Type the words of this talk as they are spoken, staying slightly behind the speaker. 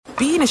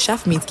being a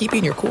chef means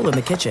keeping your cool in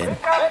the kitchen.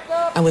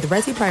 And with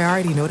Resi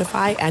Priority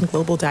Notify and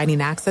Global Dining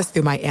Access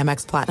through my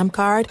Amex Platinum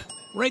card,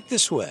 right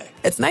this way.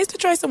 It's nice to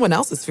try someone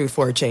else's food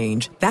for a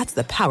change. That's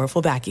the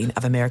powerful backing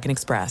of American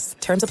Express.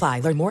 Terms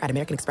apply. Learn more at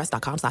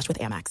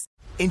americanexpress.com/withAmex.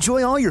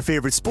 Enjoy all your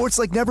favorite sports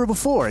like never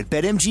before at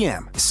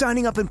BetMGM.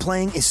 Signing up and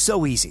playing is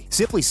so easy.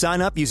 Simply sign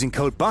up using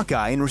code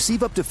Buckeye and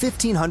receive up to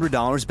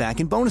 $1,500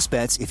 back in bonus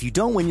bets if you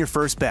don't win your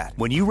first bet.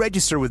 When you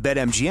register with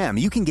BetMGM,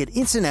 you can get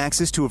instant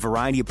access to a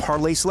variety of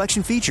parlay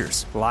selection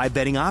features, live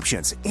betting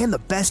options, and the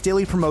best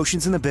daily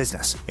promotions in the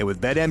business. And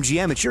with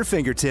BetMGM at your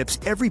fingertips,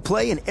 every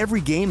play and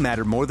every game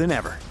matter more than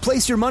ever.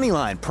 Place your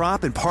moneyline,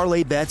 prop, and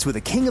parlay bets with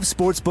the king of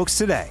sportsbooks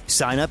today.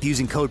 Sign up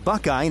using code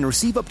Buckeye and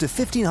receive up to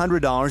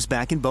 $1,500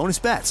 back in bonus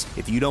bets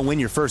if you don't win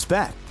your first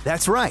bet.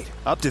 That's right,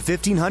 up to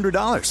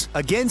 $1,500.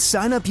 Again,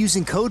 sign up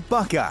using code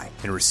Buckeye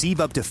and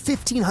receive up to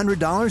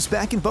 $1,500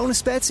 back in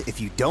bonus bets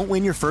if you don't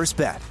win your first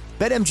bet.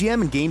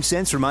 BetMGM and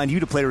GameSense remind you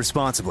to play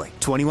responsibly.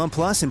 21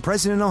 plus and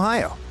present in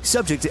Ohio.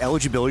 Subject to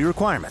eligibility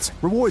requirements.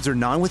 Rewards are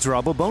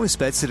non-withdrawable bonus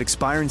bets that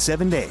expire in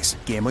 7 days.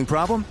 Gambling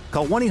problem?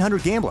 Call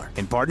 1-800-GAMBLER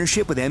in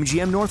partnership with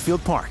MGM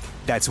Northfield Park.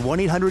 That's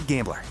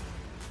 1-800-GAMBLER.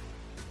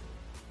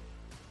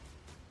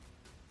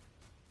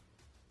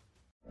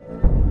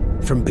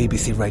 From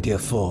BBC Radio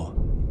 4,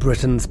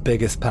 Britain's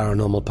biggest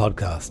paranormal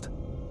podcast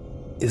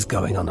is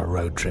going on a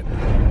road trip.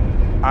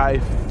 I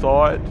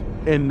thought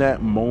in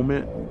that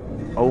moment,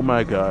 oh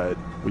my God,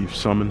 we've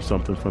summoned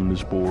something from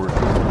this board.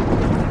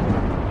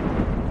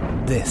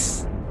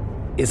 This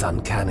is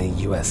Uncanny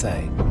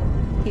USA.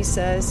 He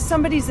says,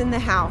 somebody's in the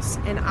house,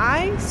 and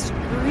I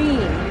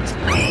screamed.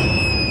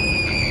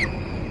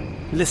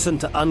 Listen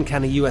to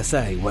Uncanny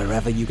USA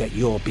wherever you get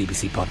your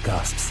BBC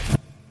podcasts,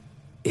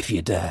 if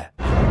you dare.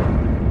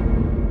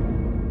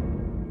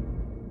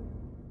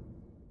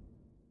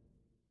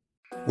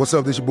 What's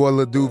up, this your boy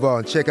Lil Duval,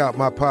 and check out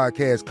my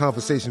podcast,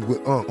 Conversations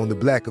with Unc, on the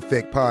Black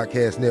Effect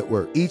Podcast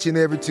Network. Each and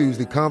every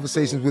Tuesday,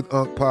 Conversations with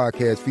Unc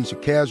podcast feature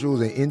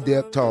casuals and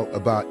in-depth talk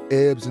about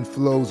ebbs and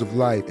flows of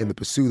life and the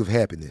pursuit of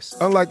happiness.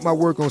 Unlike my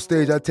work on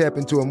stage, I tap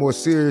into a more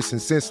serious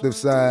and sensitive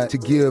side to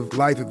give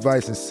life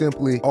advice and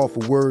simply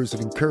offer words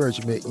of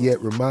encouragement, yet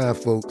remind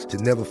folks to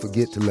never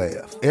forget to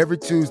laugh. Every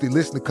Tuesday,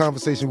 listen to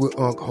Conversations with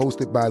Unc,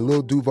 hosted by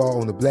Lil Duval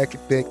on the Black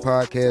Effect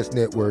Podcast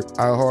Network,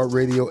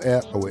 iHeartRadio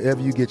app, or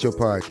wherever you get your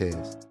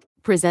podcasts.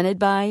 Presented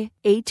by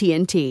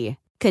AT&T.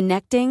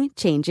 Connecting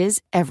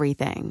changes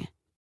everything.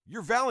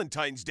 Your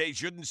Valentine's Day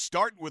shouldn't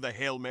start with a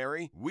Hail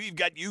Mary. We've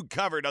got you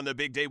covered on the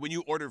big day when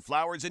you order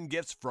flowers and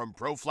gifts from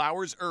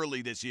ProFlowers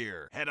early this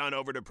year. Head on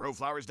over to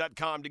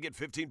proflowers.com to get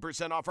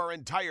 15% off our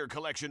entire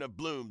collection of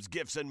blooms,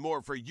 gifts, and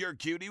more for your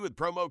cutie with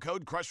promo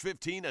code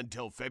CRUSH15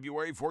 until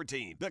February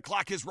 14th. The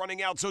clock is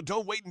running out, so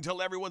don't wait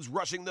until everyone's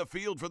rushing the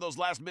field for those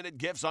last-minute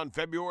gifts on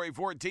February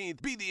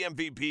 14th. Be the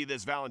MVP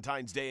this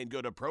Valentine's Day and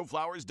go to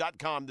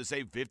proflowers.com to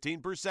save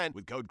 15%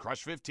 with code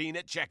CRUSH15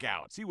 at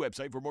checkout. See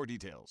website for more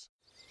details.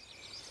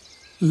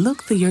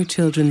 Look through your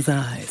children's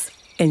eyes,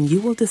 and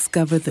you will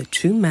discover the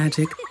true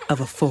magic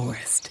of a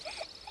forest.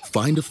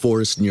 Find a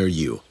forest near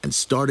you and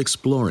start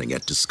exploring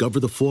at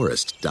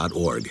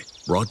discovertheforest.org.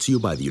 Brought to you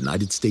by the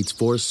United States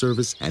Forest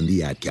Service and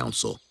the Ad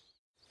Council.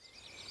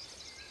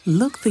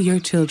 Look through your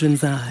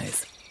children's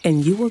eyes,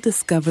 and you will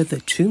discover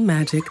the true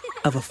magic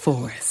of a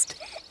forest.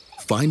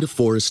 Find a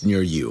forest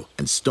near you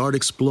and start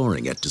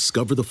exploring at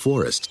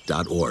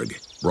discovertheforest.org.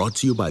 Brought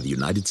to you by the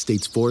United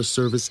States Forest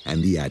Service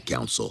and the Ad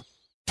Council.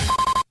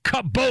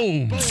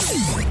 Kaboom!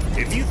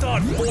 If you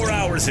thought 4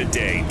 hours a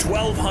day,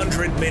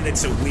 1,200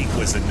 minutes a week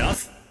was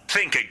enough,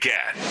 think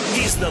again.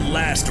 He's the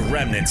last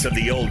remnants of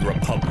the old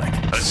republic,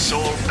 a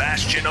sole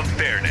bastion of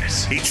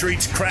fairness. He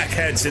treats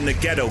crackheads in the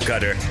ghetto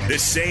gutter the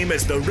same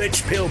as the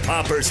rich pill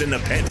poppers in the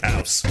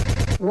penthouse.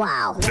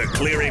 Wow. The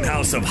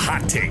clearinghouse of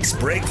hot takes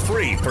break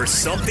free for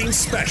something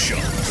special.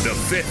 The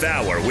Fifth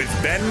Hour with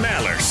Ben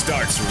Maller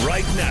starts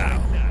right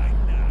now.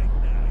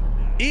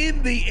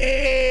 In the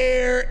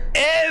air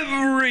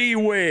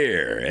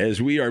everywhere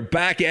as we are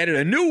back at it.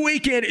 A new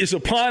weekend is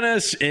upon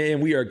us,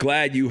 and we are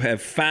glad you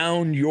have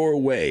found your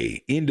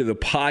way into the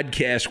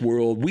podcast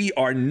world. We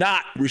are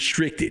not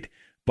restricted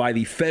by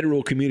the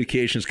Federal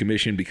Communications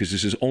Commission because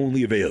this is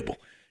only available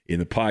in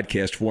the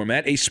podcast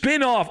format. A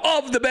spinoff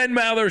of the Ben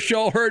Maller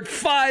Show, heard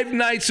 5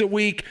 nights a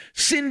week,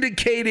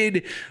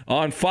 syndicated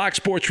on Fox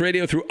Sports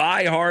Radio through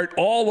iHeart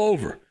all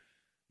over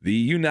the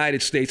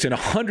United States, in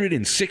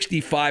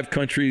 165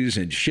 countries,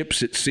 and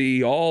ships at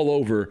sea all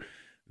over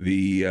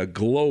the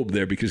globe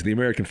there because of the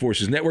American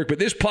Forces Network. But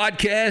this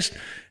podcast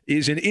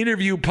is an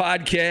interview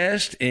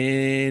podcast,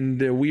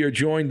 and we are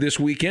joined this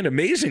weekend,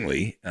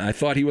 amazingly, I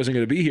thought he wasn't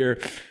going to be here,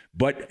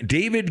 but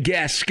David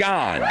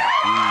Gascon is in the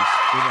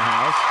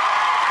house.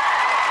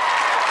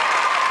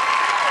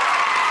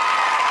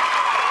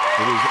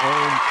 With his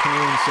own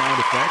tone sound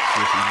effects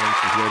as he makes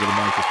his way to the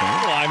microphone.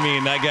 Well, I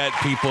mean, I got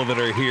people that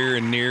are here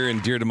and near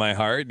and dear to my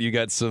heart. You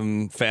got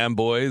some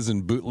fanboys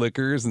and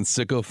bootlickers and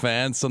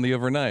sycophants on the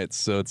overnights,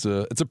 so it's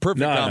a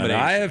perfect combination.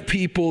 No, I have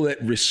people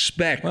that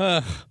respect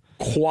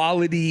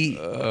quality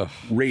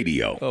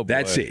radio. Oh,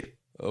 that's it.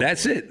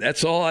 That's it.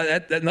 That's all.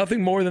 That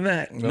nothing more than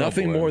that.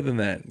 Nothing more than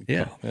that.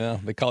 Yeah. Yeah.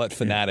 They call it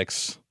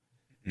fanatics.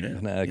 Yeah.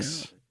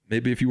 Fanatics. Yeah.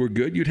 Maybe if you were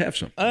good, you'd have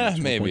some.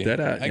 Maybe. Point that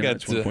out. I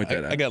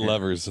got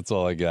lovers. That's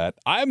all I got.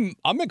 I'm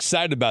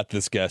excited about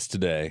this guest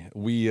today.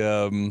 We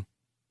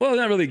well,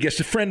 not really a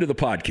guest, a friend of the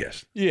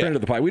podcast. Yeah. Friend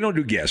of the podcast. We don't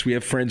do guests. We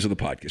have friends of the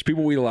podcast.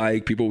 People we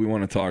like, people we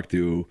want to talk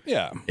to.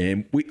 Yeah.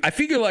 And I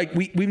figure like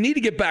we need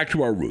to get back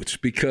to our roots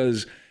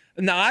because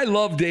now I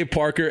love Dave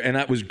Parker and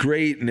that was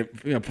great and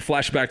it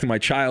flashed back to my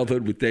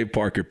childhood with Dave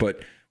Parker,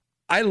 but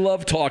I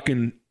love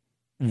talking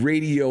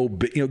radio,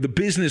 the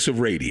business of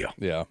radio.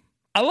 Yeah.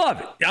 I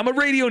love it. I'm a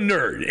radio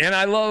nerd, and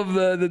I love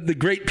the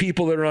great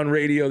people that are on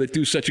radio that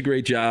do such a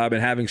great job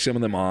and having some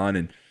of them on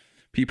and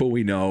people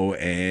we know.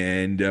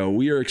 And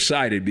we are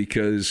excited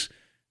because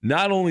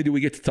not only do we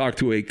get to talk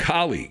to a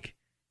colleague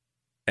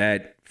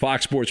at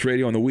Fox Sports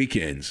Radio on the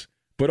weekends,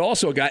 but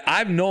also a guy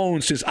I've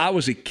known since I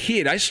was a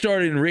kid. I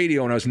started in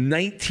radio when I was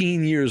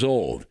 19 years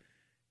old.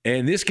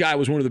 And this guy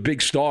was one of the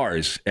big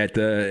stars at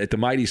the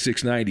Mighty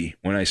 690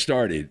 when I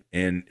started.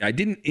 And I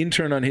didn't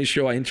intern on his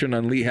show. I interned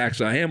on Lee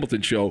Hacksaw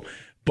Hamilton's show.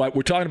 But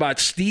we're talking about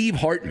Steve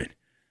Hartman,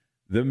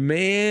 the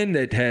man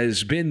that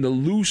has been the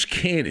loose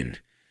cannon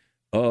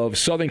of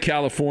Southern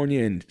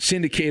California and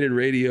syndicated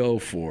radio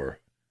for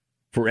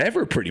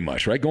forever pretty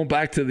much, right? Going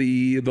back to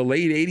the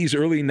late 80s,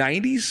 early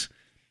 90s.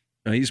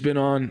 He's been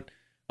on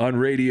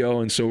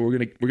radio, and so we're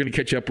gonna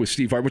catch up with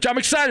Steve Hartman, which I'm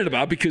excited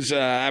about because I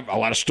have a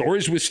lot of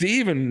stories with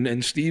Steve,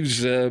 and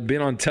Steve's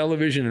been on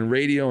television and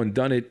radio and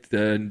done it.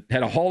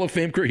 Had a Hall of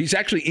Fame career. He's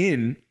actually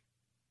in.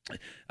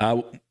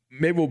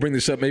 Maybe we'll bring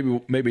this up,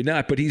 maybe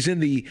not, but he's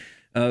in the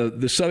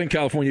Southern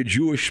California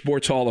Jewish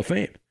Sports Hall of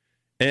Fame,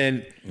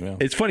 and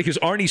it's funny because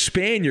Arnie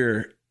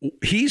Spanier.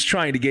 He's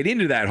trying to get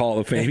into that Hall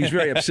of Fame. He's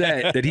very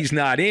upset that he's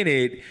not in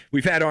it.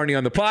 We've had Arnie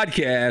on the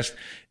podcast,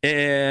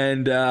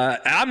 and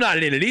I'm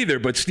not in it either,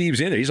 but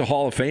Steve's in there. He's a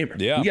Hall of Famer.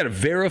 Yeah. We got a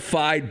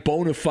verified,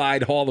 bona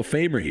fide Hall of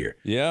Famer here.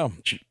 Yeah.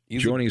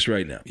 Joining us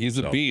right now. He's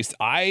a beast.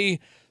 I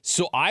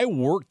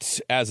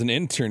worked as an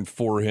intern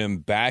for him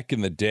back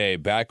in the day,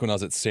 back when I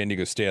was at San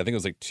Diego State. I think it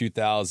was like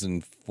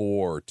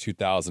 2004,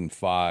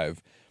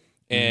 2005.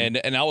 And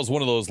I was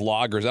one of those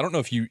loggers. I don't know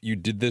if you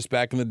did this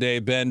back in the day,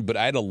 Ben, but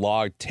I had a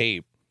log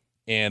tape.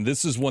 And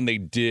this is when they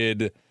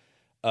did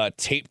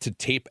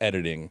tape-to-tape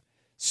editing.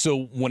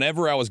 So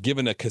whenever I was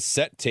given a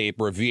cassette tape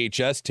or a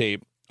VHS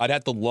tape, I'd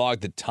have to log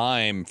the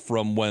time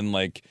from when,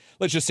 like,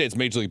 let's just say it's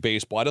Major League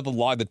Baseball. I'd have to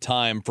log the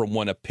time from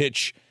when a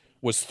pitch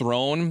was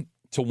thrown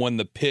to when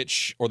the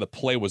pitch or the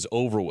play was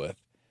over with.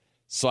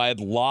 So I had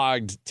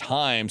logged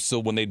time so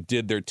when they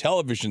did their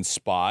television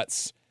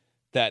spots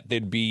that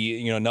there'd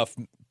be enough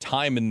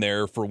time in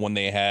there for when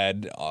they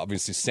had,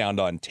 obviously, sound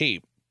on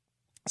tape.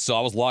 So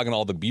I was logging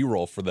all the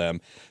B-roll for them.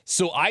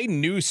 So I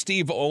knew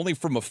Steve only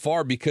from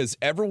afar because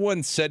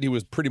everyone said he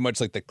was pretty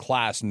much like the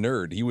class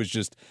nerd. He was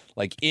just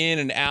like in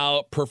and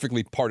out,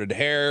 perfectly parted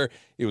hair.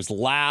 It was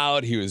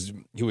loud. He was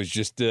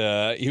just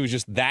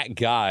that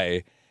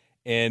guy,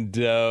 and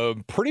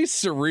pretty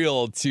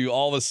surreal to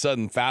all of a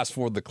sudden fast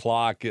forward the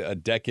clock a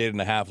decade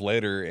and a half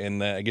later,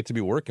 and I get to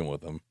be working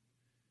with him.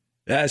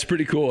 That's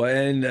pretty cool.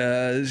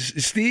 And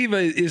Steve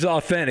is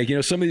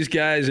authentic. Some of these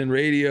guys in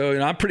radio,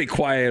 and I'm pretty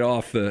quiet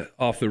off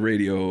the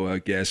radio,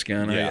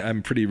 Gascon. Yeah.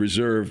 I'm pretty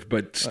reserved,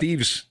 but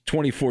Steve's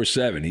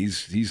 24/7.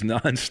 He's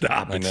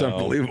nonstop. It's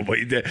unbelievable.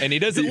 And he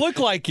doesn't look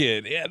like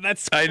it. Yeah,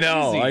 that's crazy.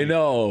 I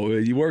know.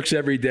 He works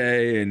every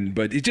day,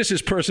 but it's just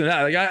his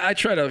personality. Like, I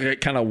try to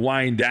kind of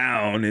wind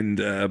down,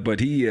 but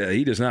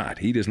he does not.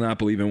 He does not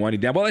believe in winding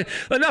down. Well,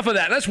 enough of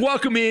that. Let's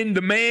welcome in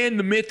the man,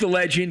 the myth, the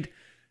legend,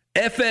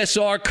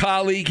 FSR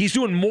colleague. He's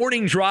doing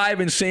morning drive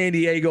in San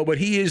Diego, but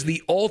he is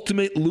the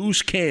ultimate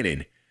loose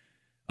cannon.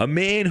 A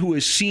man who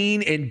has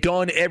seen and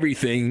done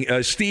everything,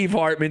 Steve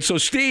Hartman. So,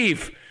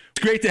 Steve,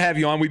 it's great to have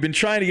you on. We've been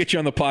trying to get you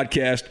on the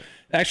podcast.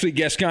 Actually,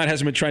 Gascon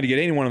hasn't been trying to get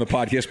anyone on the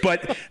podcast,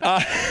 but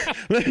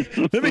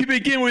let me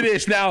begin with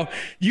this. Now,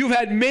 you've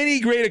had many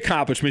great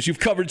accomplishments. You've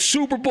covered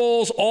Super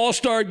Bowls,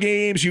 All-Star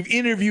games. You've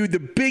interviewed the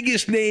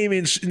biggest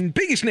names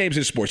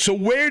in sports. So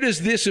where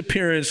does this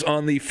appearance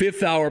on the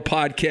Fifth Hour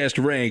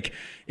podcast rank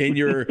in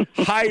your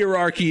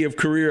hierarchy of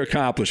career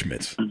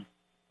accomplishments?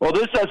 Well,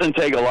 this doesn't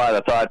take a lot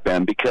of thought,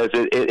 Ben, because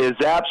it is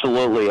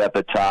absolutely at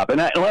the top. And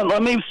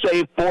let me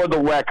say, for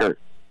the record,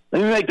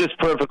 let me make this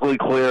perfectly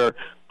clear.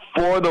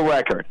 For the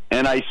record,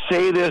 and I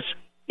say this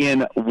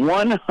in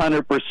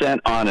 100%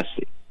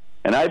 honesty,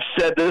 and I've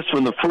said this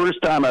from the first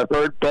time I've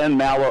heard Ben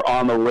Maller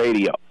on the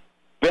radio.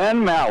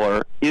 Ben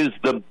Maller is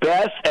the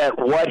best at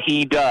what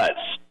he does.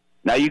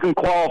 Now, you can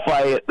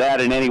qualify that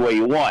in any way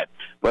you want,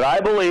 but I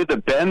believe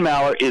that Ben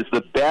Maller is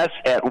the best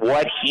at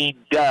what he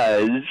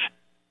does,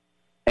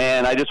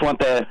 and I just want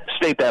to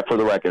state that for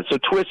the record. So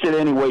twist it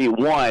any way you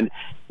want.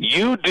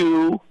 You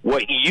do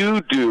what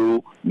you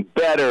do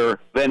better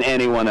than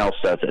anyone else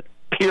does it.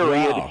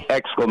 Period. Wow.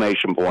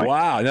 Exclamation point.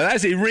 Wow. Now,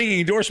 that's a ringing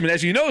endorsement.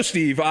 As you know,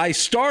 Steve, I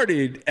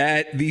started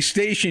at the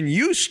station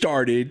you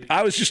started.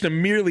 I was just a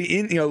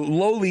merely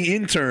lowly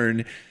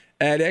intern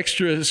at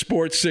Extra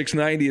Sports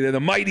 690, the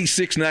Mighty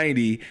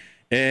 690.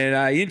 and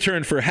I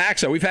interned for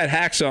Hacksaw. We've had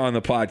Hacksaw on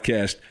the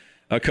podcast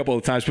a couple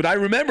of times, but I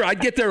remember I'd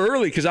get there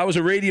early because I was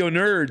a radio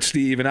nerd,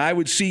 Steve, and I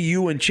would see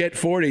you and Chet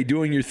Forte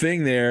doing your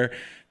thing there,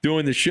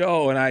 doing the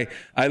show, and I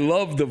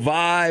loved the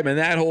vibe and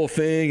that whole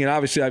thing, and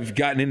obviously I've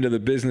gotten into the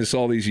business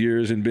all these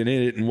years and been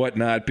in it and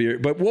whatnot.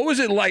 But what was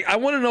it like? I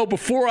want to know,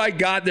 before I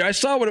got there, I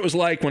saw what it was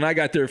like when I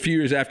got there a few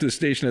years after the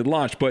station had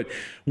launched, but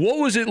what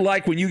was it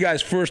like when you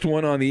guys first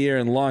went on the air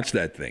and launched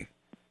that thing?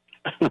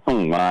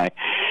 Oh, my.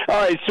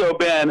 All right, so,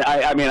 Ben,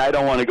 I mean, I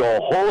don't want to go a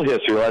whole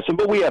history lesson,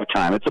 but we have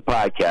time. It's a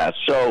podcast.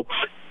 So,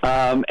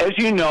 as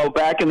you know,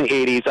 back in the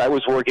 80s, I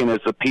was working as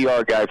the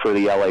PR guy for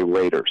the LA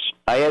Raiders.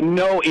 I had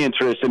no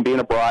interest in being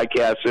a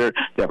broadcaster,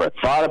 never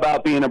thought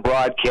about being a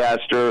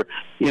broadcaster.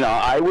 You know,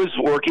 I was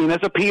working as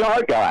a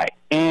PR guy,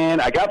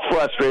 and I got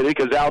frustrated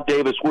because Al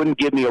Davis wouldn't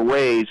give me a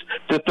raise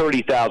to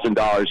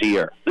 $30,000 a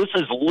year. This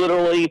is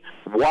literally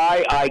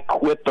why I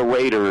quit the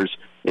Raiders,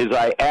 is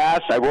I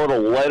wrote a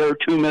letter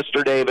to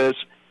Mr. Davis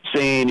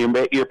saying,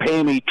 you're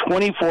paying me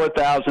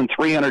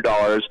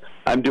 $24,300.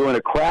 I'm doing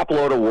a crap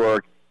load of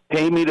work.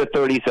 Pay me to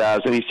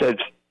 $30,000. He said,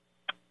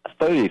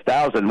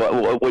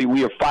 $30,000?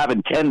 We are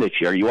 5-10 this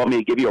year. You want me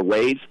to give you a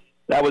raise?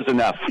 That was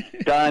enough.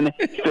 Done.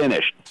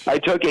 Finished. I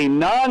took a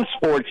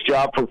non-sports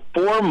job for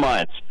 4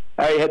 months.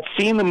 I had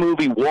seen the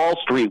movie Wall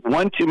Street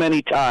one too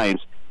many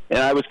times, and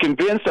I was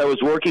convinced I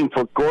was working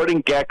for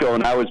Gordon Gekko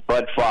and I was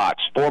Bud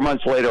Fox. 4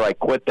 months later, I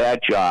quit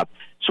that job.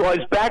 So I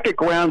was back at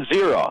ground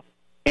zero.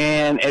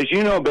 And as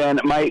you know, Ben,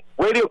 my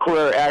radio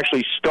career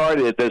actually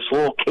started at this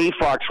little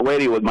K-Fox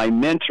radio with my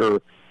mentor,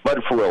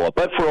 Bud Ferrillo.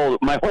 Bud Ferrillo,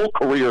 my whole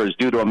career is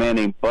due to a man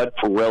named Bud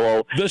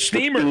Ferrillo. The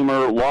Steamer,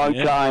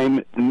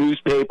 long-time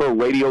newspaper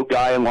radio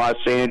guy in Los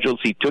Angeles.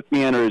 He took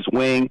me under his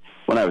wing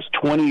when I was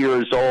 20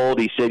 years old.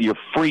 He said, "You're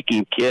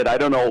freaking kid. I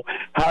don't know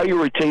how you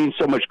retain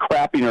so much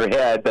crap in your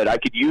head, but I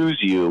could use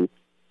you."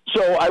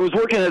 So I was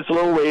working at this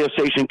little radio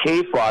station,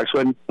 K-Fox,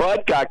 when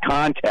Bud got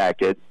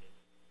contacted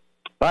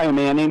by a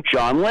man named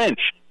John Lynch.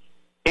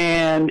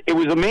 And it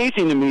was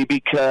amazing to me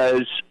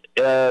because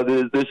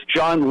this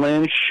John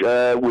Lynch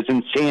was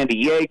in San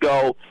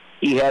Diego.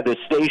 He had the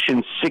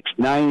station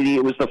 690.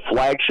 It was the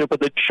flagship of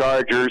the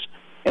Chargers.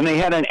 And they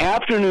had an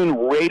afternoon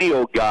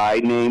radio guy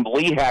named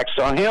Lee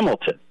Hacksaw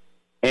Hamilton.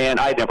 And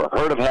I'd never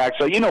heard of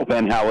Hacksaw. You know,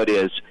 Ben, how it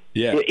is.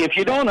 Yeah. If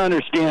you don't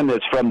understand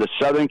this from the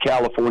Southern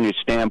California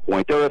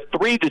standpoint, there are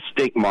three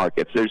distinct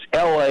markets. There's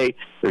L.A.,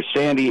 there's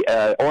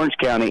Orange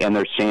County, and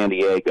there's San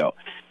Diego.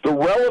 The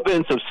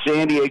relevance of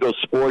San Diego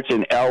sports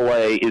in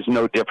L.A. is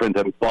no different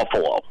than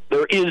Buffalo.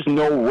 There is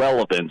no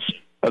relevance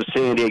of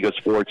San Diego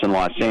sports in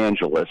Los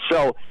Angeles.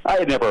 So I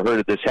had never heard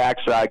of this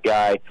Hacksaw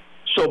guy.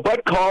 So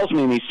Bud calls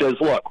me and he says,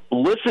 "Look,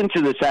 listen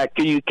to this.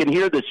 You can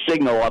hear the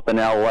signal up in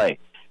L.A."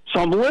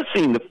 So I'm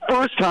listening. The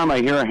first time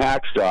I hear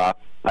Hacksaw,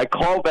 I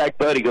call back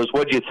Bud. He goes,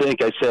 "What'd you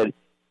think?" I said,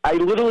 "I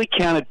literally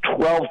counted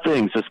 12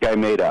 things this guy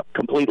made up,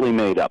 completely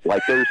made up.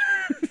 Like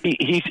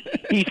he's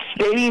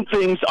stating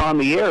things on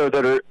the air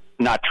that are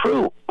not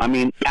true. I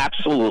mean,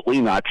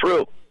 absolutely not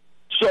true."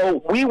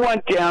 So we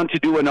went down to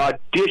do an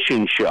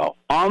audition show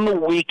on the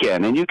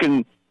weekend, and you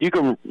can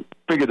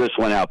figure this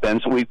one out,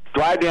 Ben. So we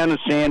drive down to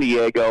San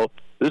Diego.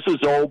 This is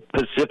old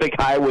Pacific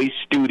Highway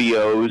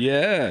Studios.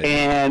 Yeah.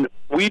 And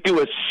we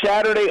do a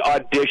Saturday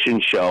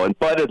audition show, and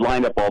Bud had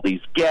lined up all these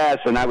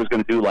guests, and I was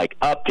going to do, like,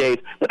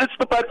 updates. But it's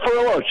the Bud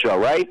Ferrillo show,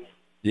 right?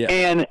 Yeah.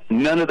 And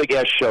none of the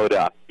guests showed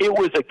up. It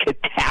was a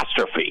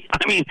catastrophe.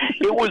 I mean,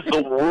 it was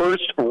the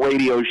worst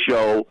radio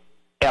show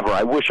ever.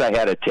 I wish I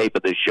had a tape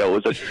of this show.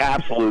 It was an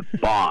absolute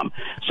bomb.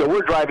 So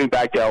we're driving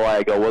back to LA.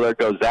 I go, well, there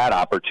goes that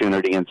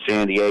opportunity in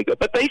San Diego.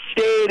 But they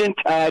stayed in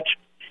touch.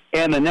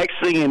 And the next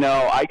thing you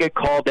know, I get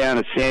called down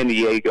to San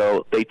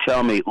Diego. They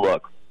tell me,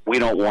 "Look, we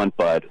don't want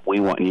Bud. We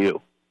want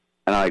you."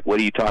 And I'm like,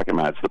 "What are you talking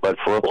about? It's the Bud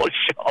Ferrillo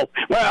show."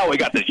 "Well, we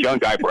got this young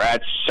guy,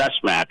 Brad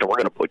Sesmat, and we're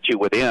going to put you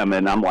with him."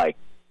 And I'm like,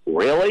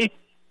 "Really?"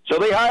 So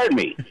they hired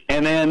me.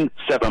 And then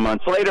 7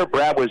 months later,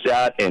 Brad was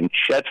out, and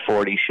Chet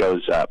Forte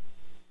shows up.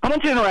 How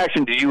much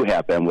interaction did you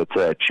have, Ben, with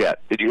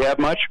Chet? Did you have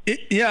much?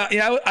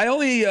 Yeah. I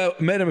only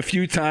met him a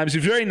few times.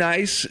 He's very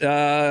nice.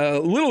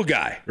 Little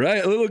guy,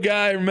 right? A little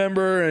guy, I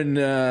remember. And,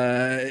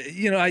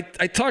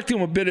 I talked to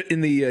him a bit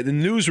in the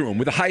newsroom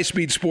with the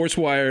high-speed sports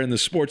wire and the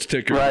sports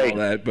ticker and all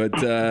that. But,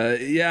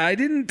 I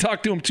didn't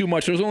talk to him too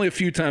much. There was only a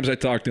few times I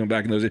talked to him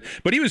back in those days.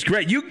 But he was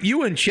great.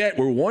 You and Chet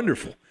were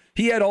wonderful.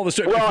 He had all the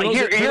stuff. Well,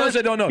 for those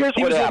that don't know,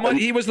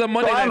 he was the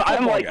Monday Night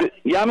Football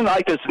guy. I'm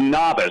like this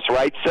novice,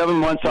 right? 7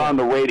 months on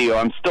the radio.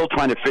 I'm still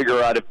trying to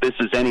figure out if this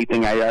is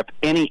anything I have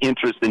any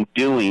interest in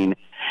doing.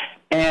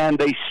 And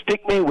they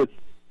stick me with,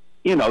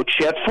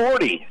 Chet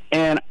Forte.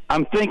 And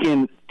I'm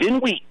thinking,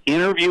 didn't we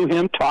interview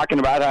him talking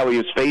about how he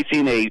was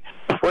facing a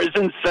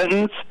prison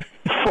sentence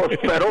for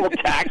federal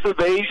tax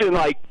evasion?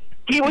 Like,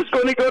 he was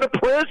going to go to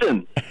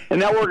prison. And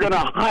now we're going to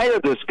hire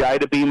this guy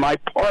to be my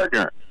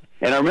partner.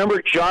 And I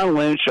remember John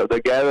Lynch,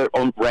 the guy that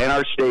ran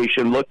our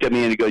station, looked at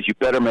me and he goes, "You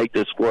better make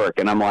this work."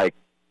 And I'm like,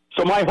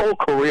 so my whole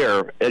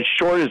career, as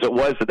short as it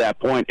was at that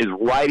point, is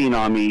riding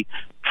on me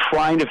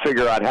trying to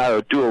figure out how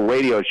to do a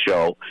radio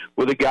show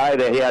with a guy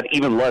that had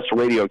even less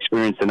radio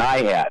experience than I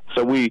had.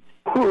 So we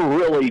were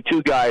really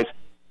two guys.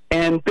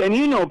 And Ben,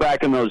 you know,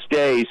 back in those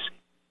days,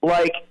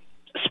 like,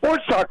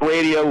 sports talk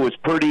radio was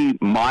pretty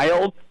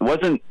mild.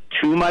 Wasn't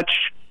too much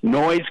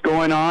noise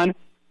going on.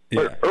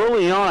 Yeah. But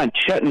early on,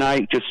 Chet and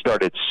I just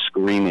started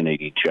screaming at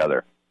each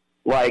other.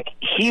 Like,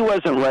 he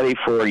wasn't ready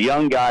for a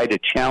young guy to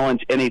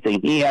challenge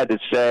anything he had to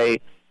say.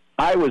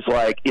 I was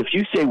like, if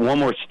you say one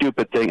more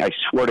stupid thing, I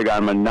swear to God,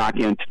 I'm going to knock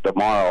you into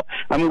tomorrow.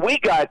 I mean, we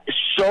got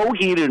so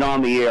heated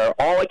on the air.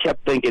 All I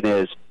kept thinking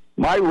is,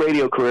 my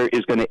radio career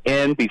is going to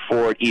end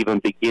before it even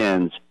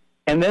begins.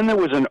 And then there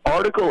was an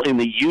article in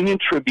the Union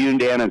Tribune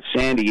down in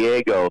San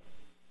Diego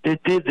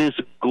that did this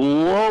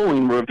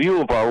glowing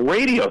review of our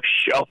radio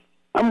show.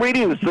 I'm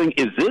reading this thing,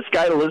 is this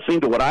guy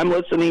listening to what I'm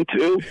listening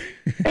to?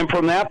 And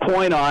from that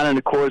point on, and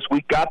of course,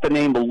 we got the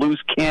name of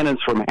Loose Cannons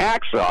from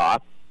Hacksaw,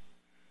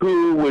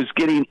 who was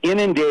getting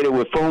inundated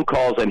with phone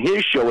calls on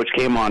his show, which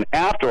came on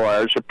after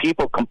ours, of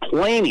people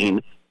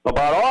complaining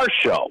about our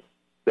show,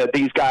 that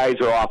these guys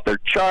are off their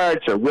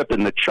charts, they're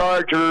ripping the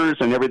Chargers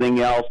and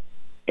everything else.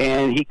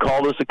 And he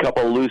called us a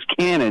couple of loose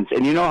cannons.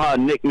 And you know how a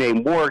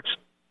nickname works.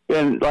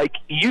 And, like,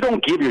 you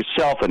don't give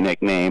yourself a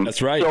nickname.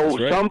 That's right. So that's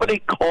right. somebody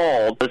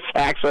called the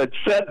Hacksaw and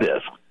said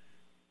this.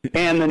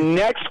 And the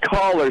next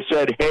caller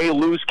said, hey,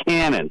 loose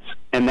cannons.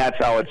 And that's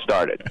how it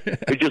started.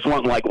 It just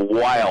went like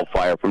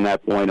wildfire from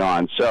that point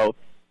on. So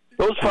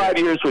those 5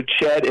 years with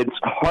Chet, it's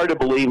hard to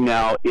believe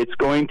now. It's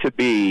going to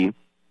be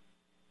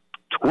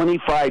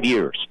 25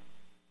 years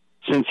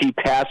since he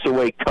passed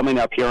away, coming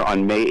up here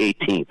on May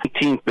 18th.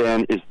 18th,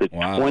 Ben, is the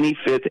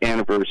 25th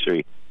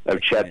anniversary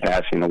of Chet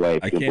passing away.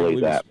 If you can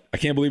believe that. I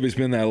can't believe it's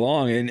been that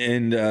long.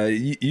 And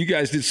you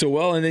guys did so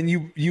well. And then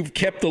you've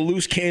kept the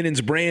Loose Cannons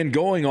brand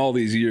going all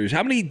these years.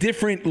 How many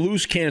different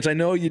Loose Cannons? I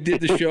know you did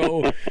the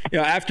show.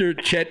 After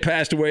Chet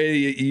passed away,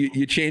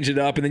 you changed it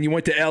up. And then you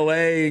went to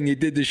L.A. and you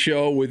did the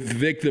show with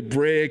Vic the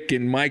Brick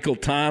and Michael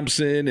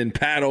Thompson and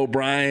Pat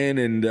O'Brien.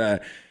 And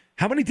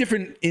how many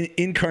different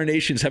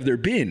incarnations have there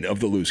been of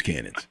the Loose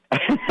Cannons?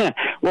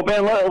 Well,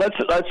 Ben,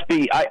 let's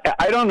be.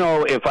 I don't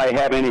know if I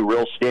have any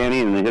real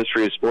standing in the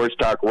history of sports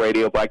talk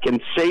radio, but I can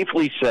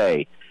safely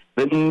say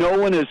that no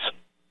one has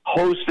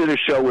hosted a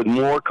show with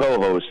more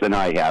co-hosts than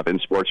I have in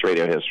sports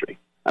radio history.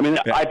 I mean,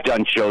 I've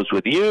done shows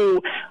with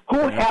you. Who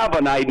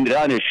haven't I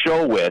done a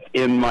show with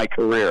in my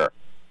career?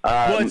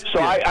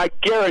 I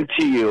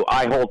guarantee you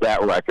I hold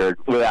that record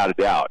without a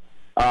doubt.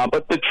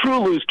 But the true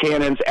Loose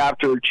Cannons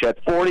after Chet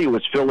 40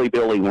 was Philly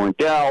Billy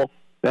Warndell.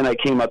 Then I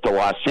came up to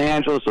Los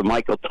Angeles with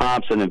Michael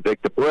Thompson and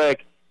Vic the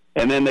Brick.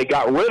 And then they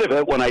got rid of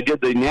it when I did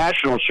the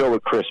national show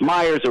with Chris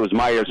Myers. It was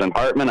Myers and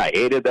Hartman. I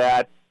hated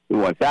that. We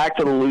went back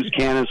to the Loose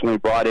Cannons when we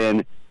brought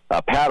in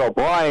Pat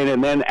O'Brien.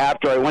 And then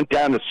after I went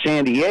down to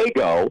San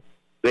Diego,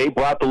 they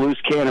brought the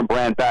Loose Cannon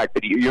brand back.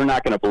 But you're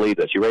not going to believe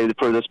this. You ready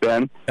for this,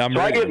 Ben?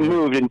 I get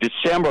moved in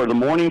December. The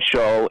morning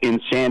show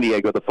in San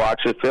Diego, the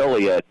Fox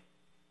affiliate,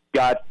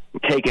 got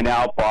taken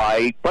out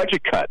by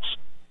budget cuts.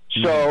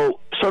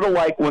 So sort of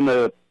like when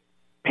the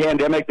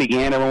pandemic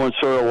began, everyone's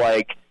sort of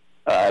like,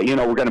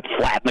 we're going to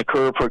flatten the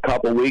curve for a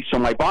couple of weeks. So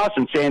my boss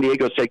in San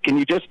Diego said, can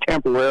you just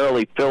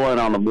temporarily fill in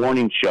on the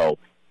morning show?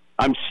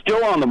 I'm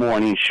still on the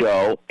morning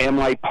show, and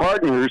my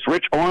partners,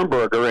 Rich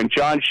Ornberger and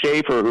John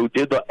Schaefer, who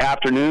did the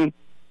afternoon,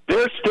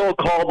 they're still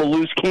called the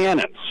Loose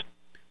Cannons.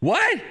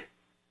 What?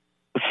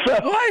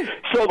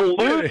 So the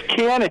Loose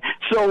Cannon.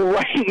 So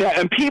right now,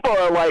 and people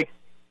are like,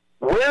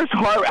 where's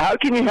Hartman? How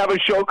can you have a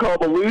show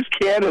called The Loose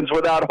Cannons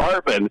without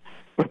Hartman?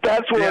 But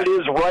that's where it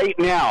is right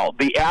now.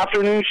 The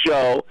afternoon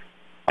show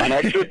on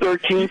Extra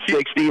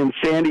 1360 in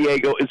San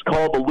Diego is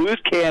called The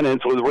Loose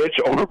Cannons with Rich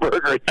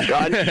Ornberger and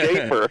John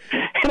Schaefer.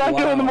 And I'm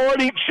doing the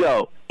morning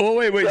show. Oh,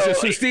 wait. So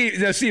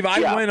Steve,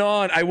 I went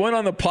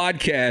on the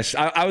podcast.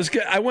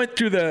 I went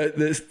through the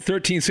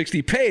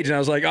 1360 page, and I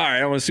was like, all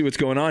right, I want to see what's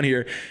going on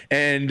here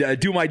and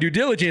do my due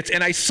diligence.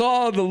 And I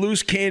saw the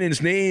Loose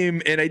Cannons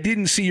name, and I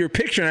didn't see your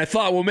picture. And I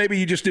thought, well, maybe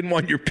you just didn't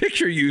want your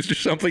picture used or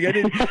something. I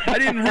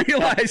didn't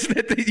realize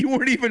that you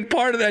weren't even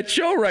part of that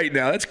show right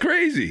now. That's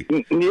crazy.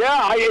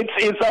 Yeah,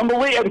 it's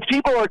unbelievable. And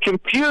people are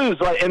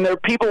confused, and there are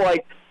people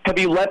like, have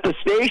you left the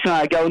station?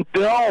 I go,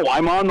 no,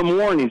 I'm on the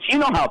mornings. You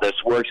know how this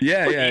works. You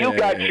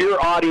got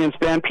your audience,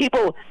 Ben.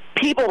 People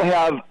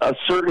have a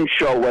certain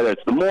show, whether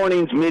it's the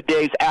mornings,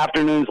 middays,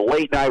 afternoons,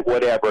 late night,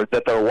 whatever,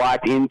 that they're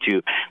locked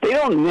into. They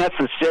don't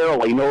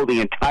necessarily know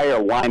the entire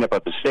lineup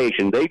of the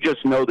station. They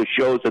just know the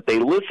shows that they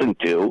listen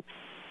to.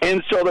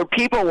 And so there are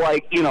people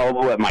like,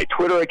 my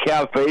Twitter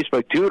account,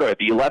 Facebook, dude, have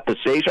you left the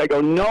station? I go,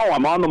 no,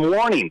 I'm on the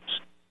mornings.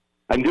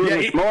 I'm doing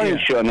this morning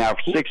show now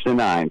from 6 to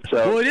 9.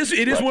 So, well, it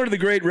is one of the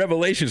great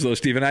revelations, though,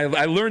 Stephen.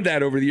 I learned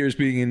that over the years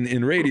being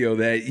in radio,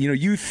 that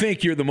you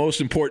think you're the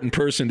most important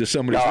person to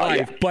somebody's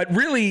life, but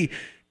really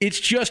it's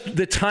just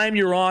the time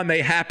you're on,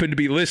 they happen to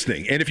be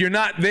listening. And if you're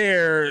not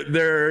there,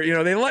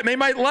 they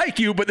might like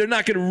you, but they're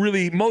not going to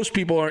really. Most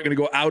people aren't going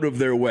to go out of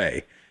their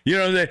way.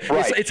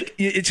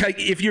 It's like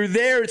if you're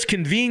there, it's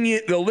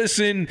convenient. They'll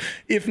listen.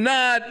 If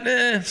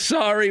not,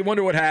 sorry,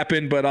 wonder what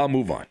happened, but I'll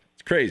move on.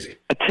 It's crazy.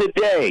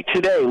 Today,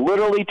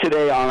 literally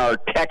today on our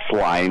text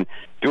line,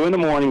 doing the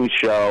morning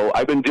show,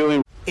 I've been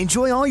doing...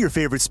 Enjoy all your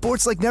favorite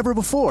sports like never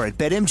before at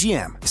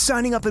BetMGM.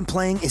 Signing up and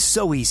playing is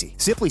so easy.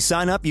 Simply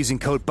sign up using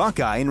code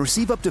Buckeye and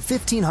receive up to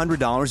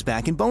 $1,500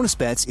 back in bonus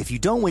bets if you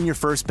don't win your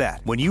first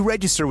bet. When you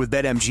register with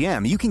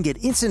BetMGM, you can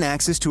get instant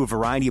access to a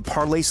variety of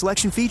parlay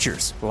selection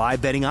features,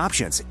 live betting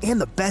options,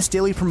 and the best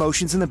daily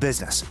promotions in the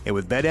business. And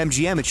with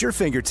BetMGM at your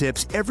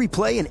fingertips, every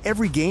play and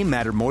every game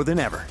matter more than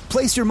ever.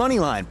 Place your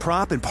moneyline,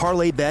 prop, and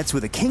parlay bets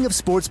with the king of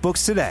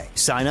sportsbooks today.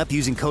 Sign up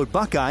using code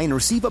Buckeye and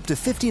receive up to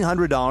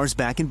 $1,500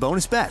 back in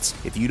bonus bets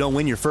if you don't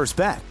win your first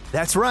bet.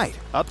 That's right,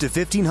 up to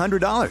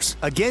 $1,500.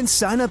 Again,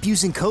 sign up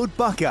using code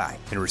Buckeye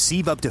and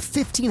receive up to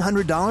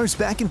 $1,500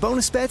 back in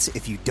bonus bets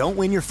if you don't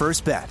win your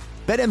first bet.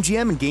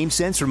 BetMGM and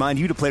GameSense remind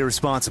you to play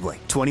responsibly.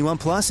 21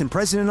 plus and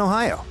present in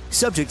Ohio.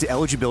 Subject to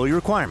eligibility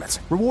requirements.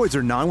 Rewards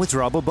are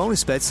non-withdrawable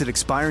bonus bets that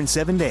expire in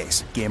 7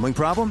 days. Gambling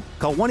problem?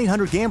 Call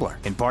 1-800-GAMBLER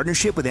in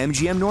partnership with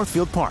MGM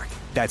Northfield Park.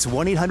 That's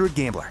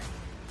 1-800-GAMBLER.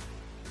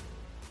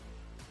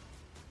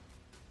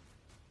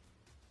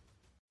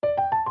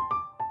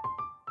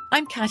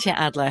 I'm Katya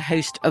Adler,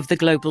 host of The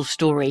Global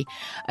Story.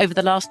 Over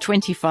the last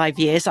 25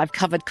 years, I've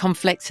covered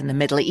conflicts in the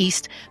Middle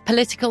East,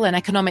 political and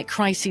economic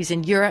crises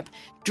in Europe,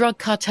 drug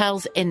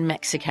cartels in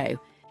Mexico.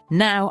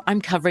 Now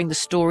I'm covering the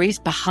stories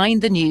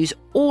behind the news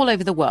all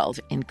over the world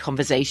in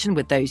conversation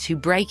with those who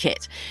break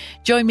it.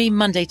 Join me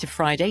Monday to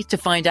Friday to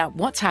find out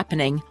what's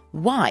happening,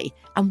 why,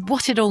 and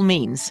what it all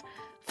means.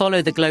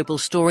 Follow The Global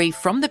Story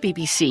from the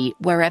BBC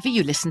wherever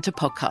you listen to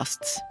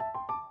podcasts.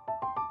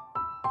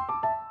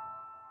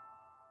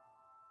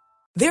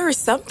 There are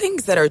some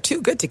things that are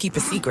too good to keep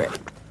a secret.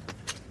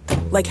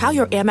 Like how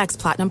your Amex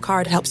Platinum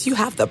card helps you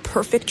have the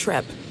perfect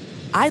trip.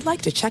 I'd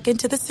like to check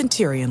into the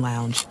Centurion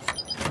Lounge.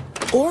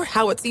 Or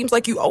how it seems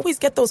like you always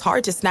get those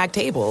hard-to-snag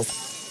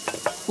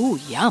tables. Ooh,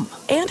 yum.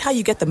 And how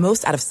you get the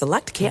most out of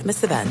select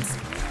can't-miss events.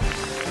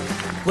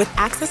 With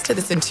access to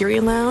the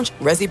Centurion Lounge,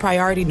 Resi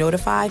Priority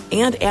Notified,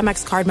 and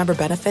Amex card member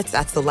benefits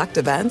at select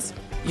events,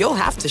 you'll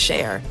have to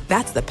share.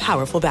 That's the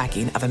powerful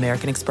backing of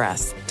American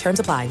Express. Terms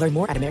apply. Learn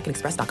more at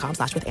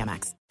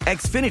americanexpress.com/withAmex.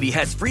 Xfinity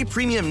has free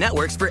premium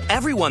networks for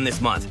everyone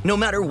this month, no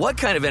matter what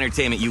kind of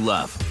entertainment you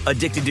love.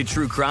 Addicted to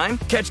true crime?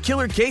 Catch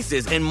killer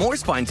cases and more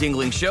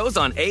spine-tingling shows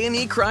on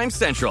A&E Crime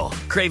Central.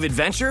 Crave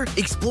adventure?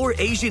 Explore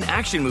Asian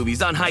action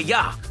movies on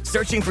Hi-YAH.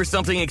 Searching for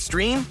something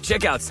extreme?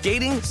 Check out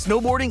skating,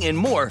 snowboarding, and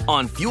more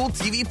on Fuel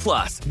TV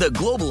Plus, the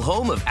global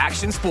home of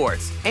action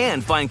sports.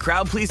 And find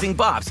crowd-pleasing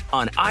bops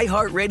on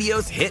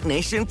iHeartRadio's Hit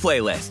Nation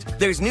playlist.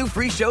 There's new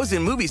free shows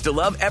and movies to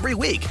love every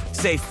week.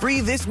 Say free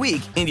this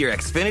week in your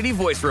Xfinity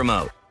voice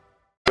remote.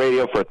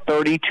 Radio for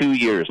 32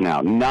 years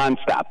now,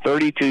 nonstop,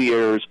 32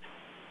 years,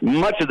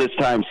 much of this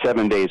time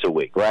 7 days a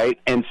week, right?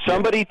 And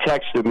somebody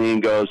texted me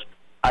and goes,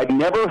 I've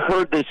never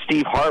heard this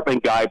Steve Hartman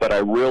guy, but I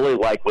really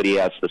like what he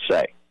has to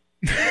say.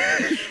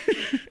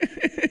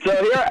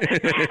 So here,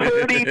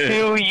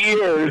 32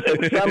 years,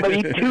 and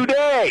somebody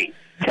today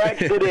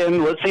texted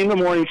in, listening to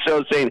the morning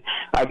show, saying,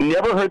 I've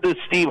never heard this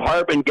Steve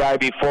Hartman guy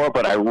before,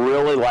 but I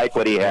really like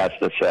what he has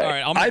to say. All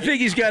right, I think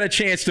he's got a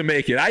chance to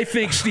make it. I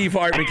think Steve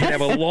Hartman can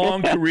have a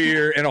long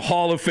career and a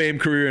Hall of Fame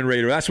career in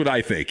radio. That's what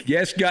I think.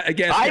 Yes,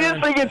 again. I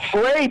just think it's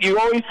great. You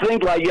always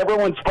think like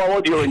everyone's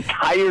followed your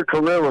entire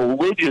career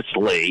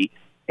religiously.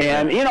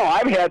 And, you know,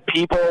 I've had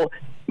people...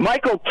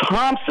 Michael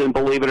Thompson,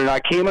 believe it or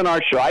not, came on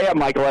our show. I have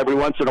Michael every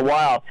once in a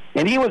while,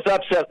 and he was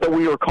upset that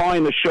we were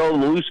calling the show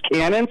Loose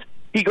Cannons.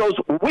 He goes,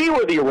 we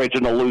were the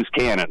original Loose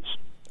Cannons.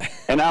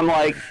 And I'm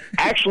like,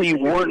 actually, you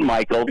weren't,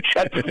 Michael.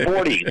 Chet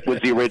 40 was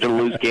the original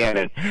Loose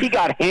Cannon. He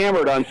got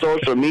hammered on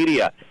social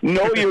media.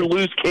 Know your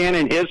Loose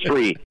Cannon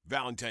history.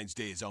 Valentine's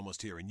Day is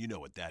almost here, and you know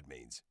what that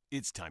means.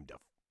 It's time to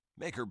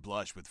make her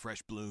blush with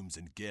fresh blooms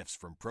and gifts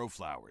from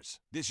ProFlowers.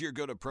 This year,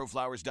 go to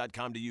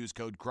ProFlowers.com to use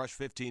code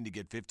CRUSH15 to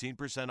get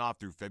 15% off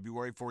through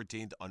February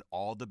 14th on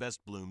all the best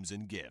blooms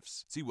and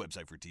gifts. See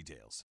website for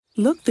details.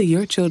 Look through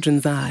your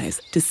children's eyes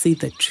to see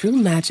the true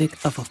magic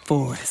of a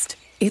forest.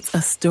 It's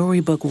a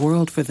storybook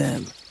world for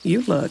them.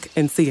 You look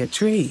and see a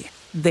tree.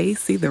 They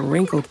see the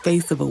wrinkled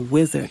face of a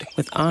wizard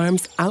with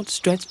arms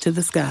outstretched to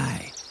the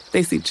sky.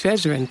 They see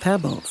treasure in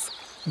pebbles.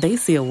 They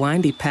see a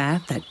windy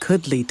path that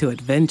could lead to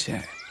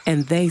adventure.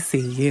 And they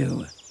see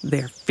you,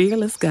 their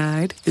fearless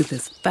guide through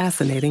this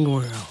fascinating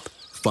world.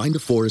 Find a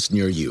forest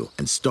near you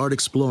and start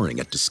exploring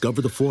at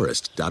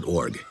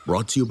discovertheforest.org.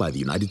 Brought to you by the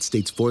United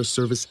States Forest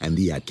Service and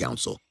the Ad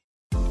Council.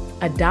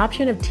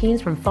 Adoption of teens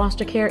from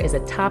foster care is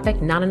a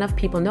topic not enough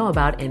people know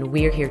about, and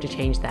we're here to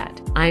change that.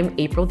 I'm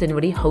April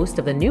Dinwiddie, host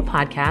of the new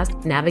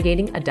podcast,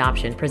 Navigating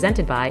Adoption,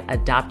 presented by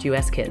Adopt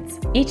US Kids.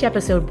 Each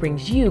episode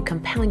brings you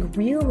compelling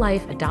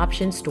real-life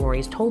adoption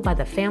stories told by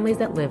the families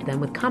that live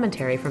them with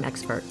commentary from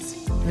experts.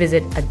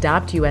 Visit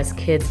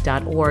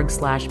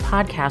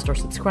adoptuskids.org/podcast or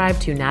subscribe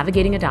to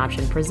Navigating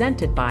Adoption,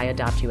 presented by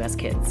Adopt US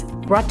Kids.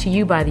 Brought to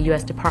you by the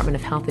U.S. Department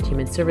of Health and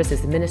Human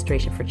Services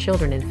Administration for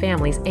Children and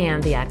Families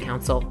and the Ad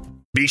Council.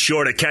 Be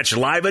sure to catch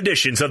live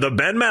editions of the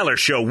Ben Maller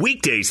Show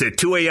weekdays at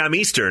 2 a.m.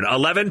 Eastern,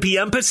 11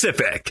 p.m.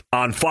 Pacific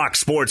on Fox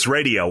Sports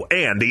Radio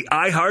and the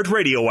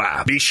iHeartRadio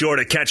app. Be sure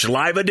to catch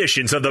live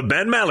editions of the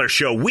Ben Maller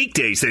Show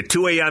weekdays at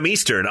 2 a.m.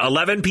 Eastern,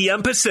 11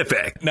 p.m.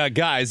 Pacific. Now,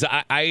 guys,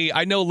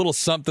 I know a little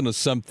something of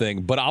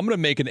something, but I'm going to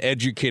make an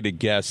educated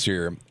guess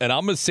here, and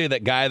I'm going to say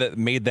that guy that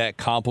made that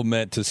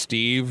compliment to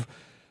Steve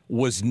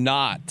was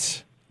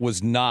not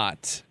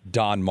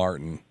Don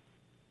Martin.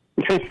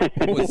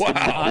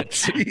 Wow,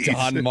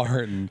 Don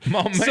Martin.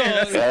 My man,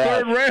 that's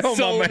third rail,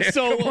 my man.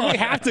 So we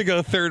have to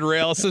go third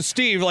rail. So,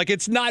 Steve,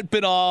 it's not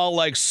been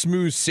all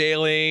smooth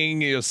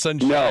sailing,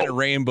 sunshine and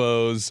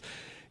rainbows.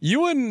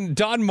 You and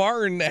Don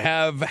Martin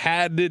have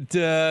had it.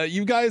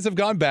 You guys have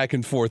gone back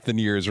and forth in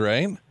years,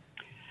 right?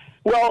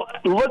 Well,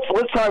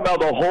 let's talk about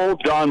the whole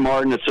Don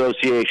Martin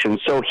Association.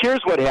 So here's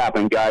what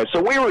happened, guys.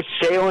 So we were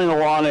sailing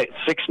along at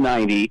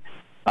 690.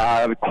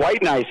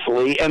 Quite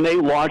nicely, and they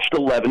launched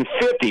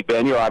 1150.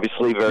 Ben, you're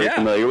obviously very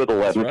familiar with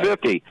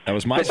 1150. Right. That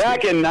was my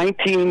back in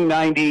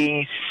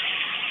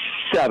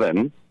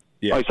 1997.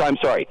 Yeah. Oh, so I'm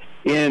sorry.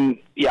 In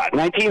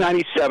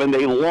 1997,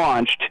 they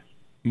launched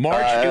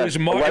March. It was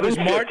March, which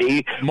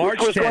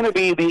was going to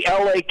be the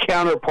LA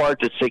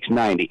counterpart to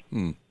 690.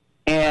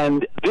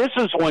 And this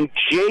is when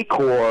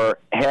Jacor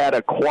had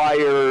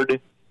acquired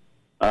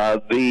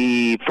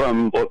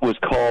from what was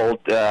called,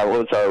 what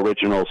was our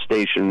original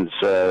station's,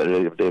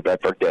 I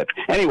forget.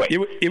 Anyway,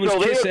 it was so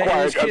they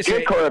acquired,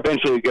 Jacor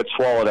eventually gets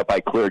swallowed up by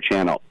Clear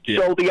Channel. Yeah.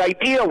 So the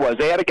idea was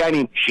they had a guy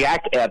named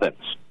Jack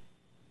Evans.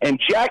 And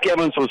Jack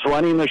Evans was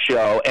running the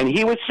show, and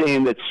he was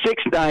saying that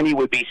 690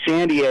 would be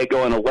San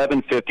Diego and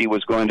 1150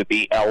 was going to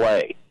be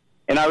L.A.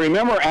 And I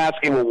remember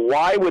asking, well,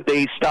 why would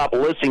they stop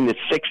listening to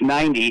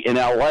 690 in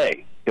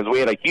L.A.? Because we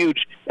had a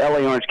huge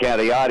L.A. Orange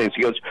County audience.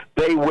 He goes,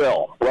 they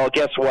will. Well,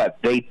 guess what?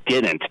 They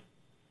didn't.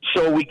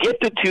 So we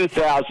get to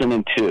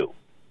 2002,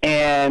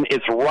 and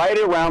it's right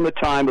around the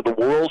time of the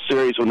World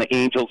Series when the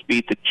Angels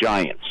beat the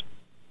Giants.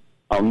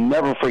 I'll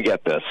never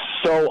forget this.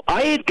 So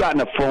I had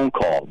gotten a phone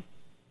call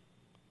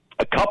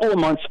a couple of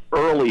months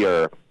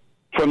earlier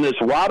from this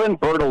Robin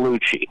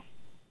Bertolucci,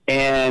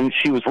 and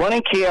she was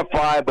running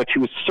KFI, but she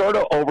was sort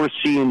of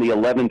overseeing the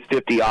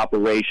 1150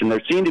 operation.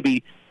 There seemed to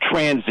be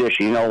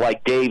transition,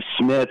 like Dave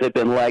Smith had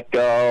been let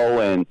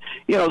go, and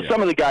some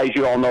of the guys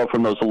you all know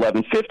from those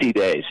 1150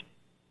 days.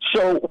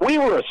 So we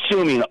were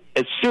assuming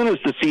as soon as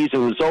the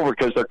season was over,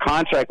 because their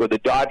contract with the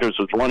Dodgers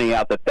was running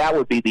out, that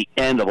would be the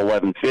end of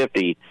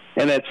 1150,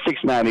 and that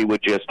 690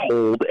 would just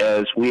hold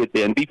as we had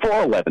been before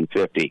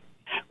 1150.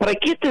 But I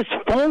get this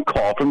phone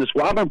call from this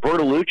Robin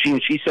Bertolucci,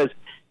 and she says,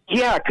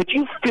 yeah, could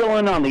you fill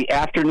in on the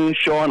afternoon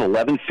show on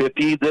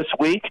 1150 this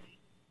week?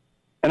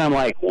 And I'm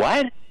like,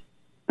 what?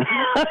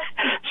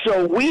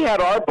 So we had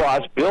our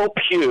boss, Bill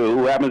Pugh,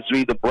 who happens to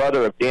be the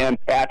brother of Dan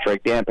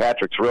Patrick. Dan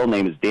Patrick's real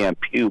name is Dan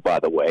Pugh, by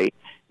the way,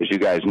 as you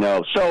guys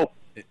know. So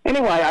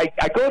anyway, I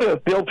go to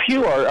Bill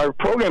Pugh, our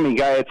programming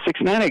guy at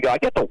 690. I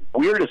get the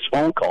weirdest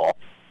phone call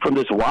from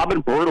this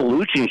Robin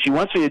Bertolucci, and she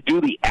wants me to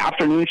do the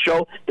afternoon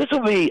show. This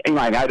will be,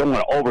 I don't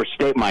want to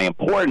overstate my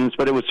importance,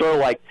 but it was sort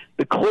of like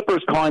the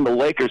Clippers calling the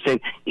Lakers saying,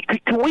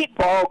 can we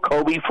borrow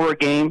Kobe for a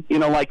game?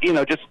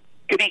 Just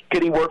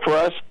could he work for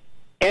us?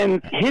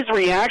 And his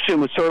reaction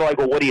was sort of like,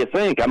 well, what do you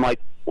think? I'm like,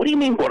 what do you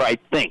mean what I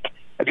think?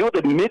 I do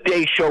the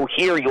midday show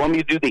here. You want me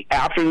to do the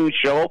afternoon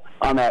show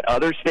on that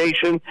other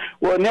station?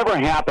 Well, it never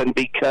happened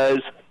because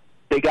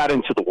they got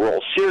into the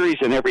World Series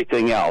and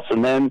everything else.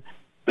 And then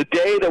the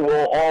day that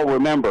we'll all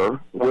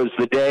remember was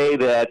the day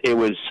that it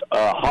was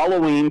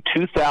Halloween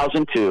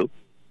 2002.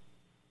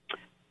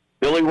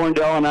 Billy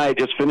Warndell and I had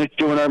just finished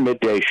doing our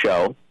midday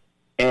show,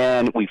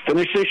 and we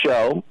finished the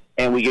show,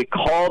 and we get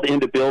called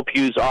into Bill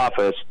Pugh's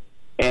office,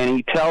 and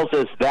he tells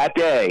us that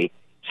day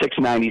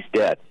 690's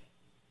dead,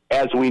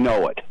 as we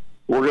know it.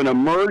 We're going to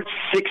merge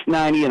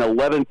 690 and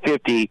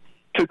 1150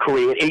 to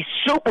create a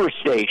super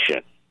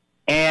station,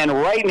 and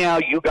right now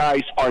you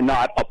guys are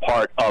not a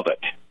part of it.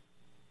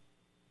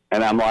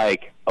 And I'm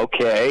like,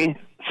 okay,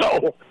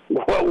 so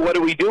what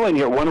are we doing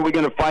here? When are we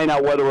going to find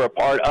out whether we're a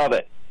part of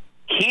it?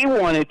 He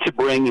wanted to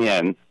bring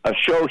in a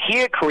show he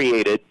had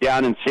created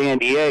down in San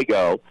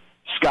Diego,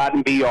 Scott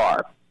and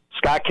BR,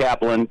 Scott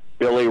Kaplan,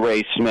 Billy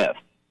Ray Smith.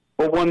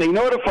 But when they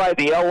notified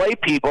the LA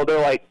people, they're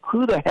like,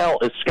 who the hell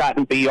is Scott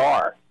and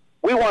BR?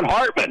 We want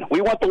Hartman.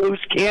 We want the Loose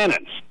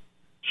Cannons.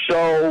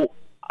 So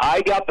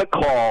I got the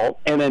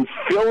call, and then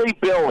Philly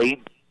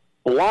Billy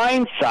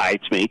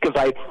blindsides me because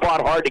I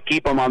fought hard to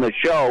keep him on the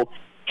show.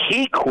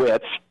 He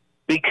quits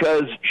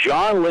because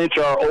John Lynch,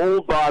 our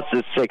old boss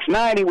at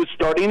 690, was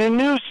starting a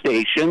new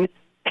station,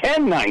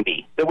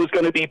 1090, that was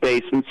going to be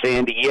based in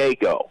San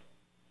Diego.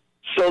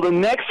 So the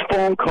next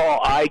phone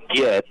call I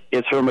get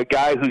is from a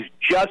guy who's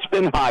just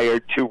been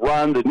hired to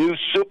run the new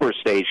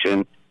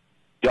superstation,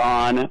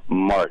 Don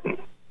Martin.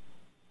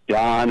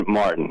 Don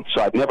Martin.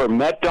 So I've never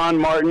met Don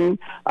Martin.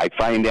 I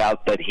find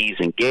out that he's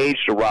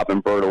engaged to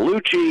Robin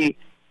Bertolucci,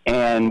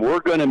 and we're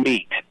going to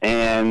meet.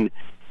 And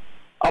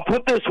I'll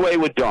put this way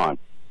with Don.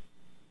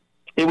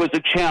 it was a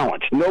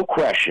challenge, no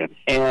question.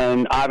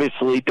 And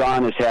obviously,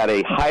 Don has had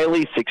a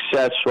highly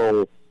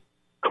successful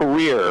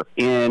career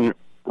in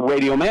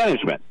radio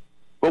management.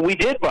 But we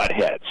did butt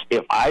heads.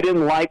 If I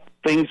didn't like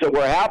things that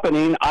were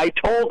happening, I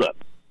told him.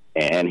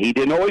 And he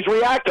didn't always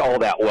react all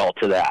that well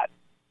to that.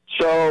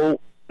 So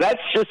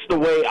that's just the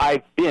way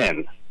I've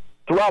been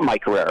throughout my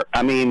career.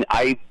 I mean,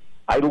 I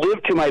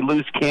lived to my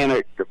loose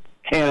cannon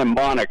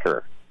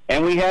moniker.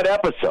 And we had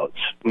episodes,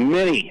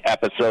 many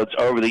episodes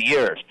over the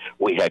years.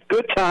 We had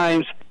good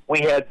times,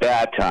 we had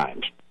bad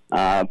times.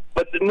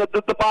 But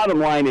the bottom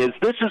line is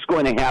this is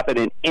going to happen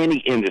in any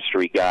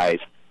industry, guys.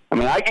 I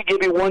mean, I could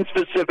give you one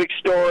specific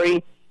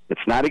story.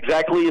 It's not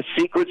exactly a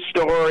secret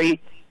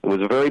story. It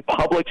was a very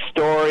public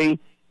story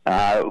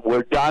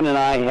where Don and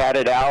I had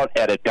it out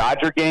at a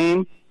Dodger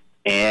game,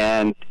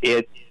 and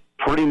it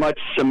pretty much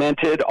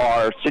cemented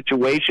our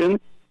situation.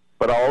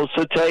 But I'll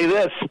also tell you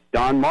this,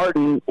 Don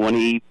Martin, when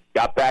he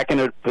got back in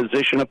a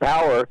position of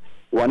power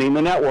running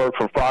the network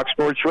for Fox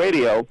Sports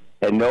Radio,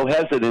 had no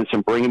hesitance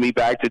in bringing me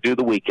back to do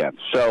the weekends.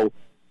 So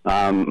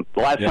the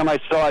last time I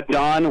saw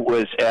Don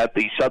was at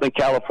the Southern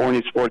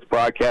California Sports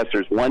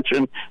Broadcasters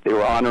Luncheon. They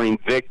were honoring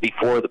Vic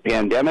before the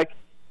pandemic,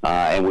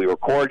 and we were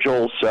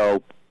cordial.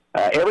 So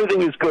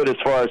everything is good as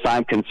far as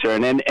I'm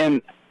concerned.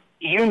 And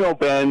you know,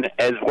 Ben,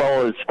 as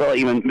well as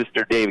even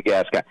Mr. David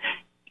Gascon,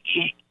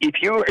 if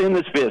you're in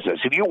this business,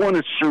 if you want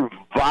to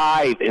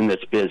survive in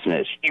this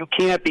business, you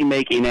can't be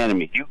making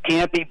enemies. You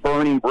can't be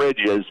burning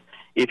bridges.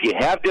 If you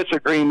have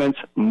disagreements,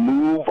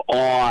 move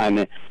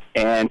on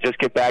and just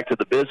get back to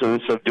the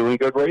business of doing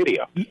good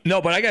radio.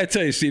 No, but I got to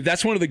tell you, Steve,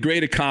 that's one of the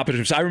great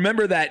accomplishments. I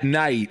remember that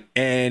night,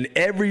 and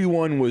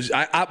everyone was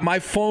my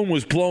phone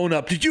was blowing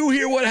up. Did you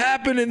hear what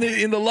happened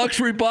in the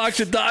luxury box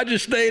at Dodger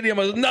Stadium?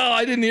 I was, no,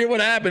 I didn't hear what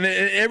happened.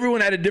 And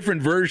everyone had a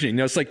different version. You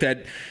know, it's like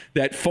that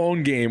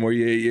phone game where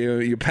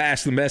you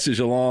pass the message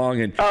along.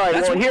 And all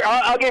right, well, here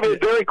I'll give you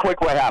very quick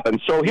what happened.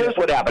 So here's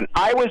what happened.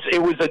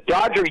 It was a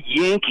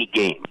Dodger-Yankee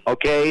game,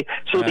 okay?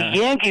 So the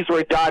Yankees were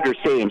at Dodger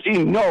Stadium. So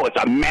you know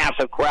it's a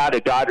massive crowd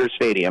at Dodger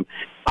Stadium.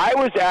 I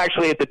was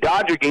actually at the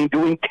Dodger game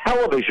doing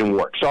television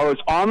work. So I was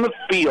on the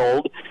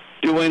field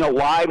doing a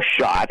live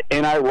shot,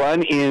 and I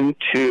run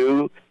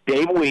into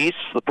Dave Weiss,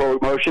 the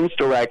promotions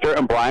director,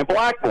 and Brian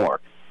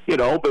Blackmore. You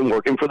know, been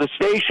working for the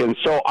station.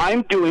 So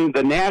I'm doing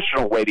the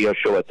national radio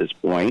show at this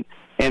point,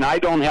 and I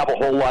don't have a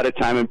whole lot of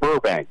time in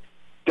Burbank.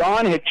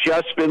 Don had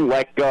just been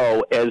let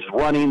go as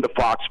running the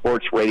Fox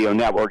Sports Radio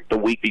Network the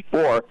week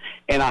before,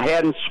 and I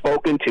hadn't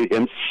spoken to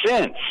him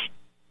since.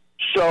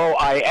 So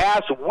I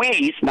asked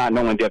Weiss, not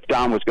knowing if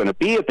Don was going to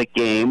be at the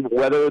game,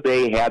 whether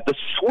they had the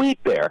suite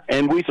there.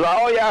 And we said,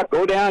 oh, yeah,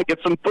 go down and get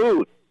some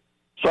food.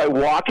 So I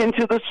walk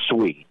into the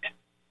suite,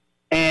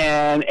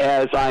 and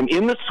as I'm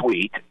in the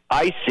suite,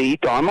 I see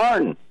Don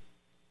Martin.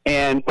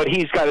 But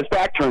he's got his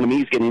back turned to me.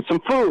 He's getting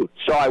some food.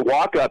 So I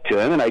walk up to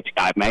him, and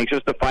I'm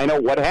anxious to find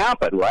out what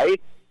happened, right?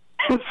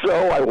 And so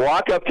I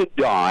walk up to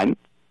Don,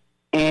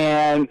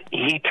 and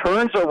he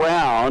turns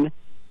around,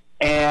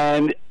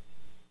 and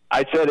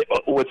I said,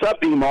 what's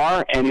up,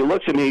 Demar? And he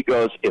looks at me and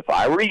goes, if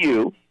I were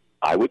you,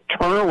 I would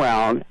turn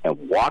around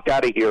and walk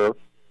out of here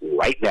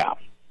right now.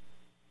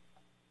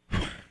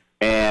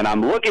 And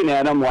I'm looking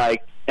at him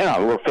like, you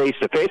know, we're face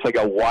to face. I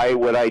go, why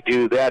would I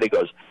do that? He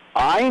goes,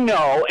 I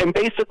know. And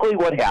basically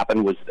what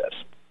happened was this.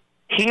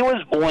 He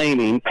was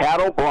blaming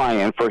Pat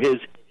O'Brien for his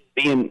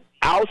being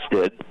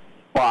ousted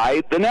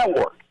by the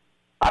network.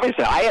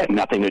 Obviously, I had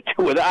nothing to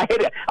do with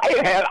it.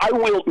 I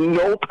wield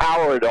no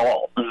power at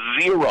all,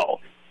 zero.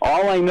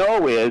 All I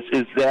know is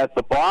that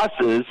the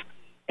bosses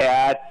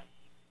at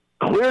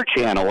Clear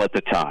Channel at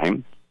the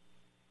time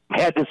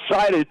had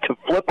decided to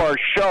flip our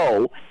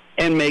show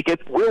and make it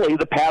really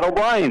the Pat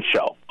O'Brien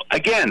show.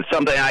 Again,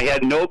 something I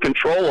had no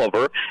control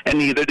over, and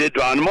neither did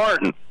Don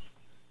Martin.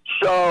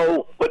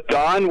 So, but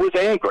Don was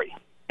angry,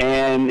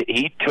 and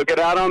he took it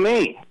out on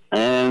me.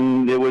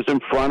 And it was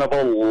in front of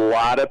a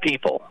lot of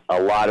people.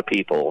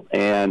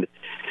 And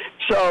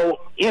so,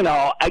 you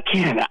know, I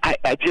can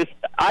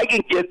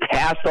get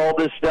past all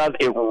this stuff.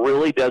 It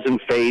really doesn't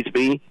faze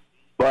me.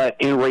 But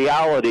in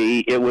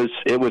reality, it was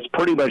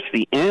pretty much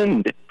the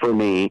end for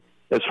me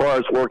as far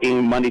as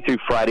working Monday through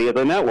Friday at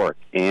the network.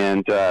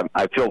 And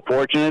I feel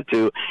fortunate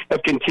to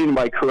have continued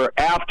my career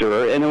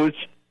after. And it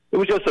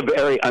was just a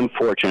very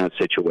unfortunate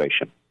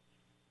situation.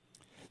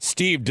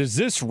 Steve, does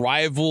this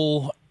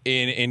rival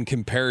in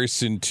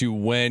comparison to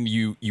when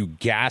you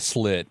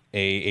gaslit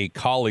a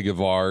colleague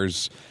of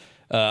ours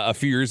a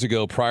few years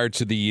ago prior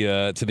to the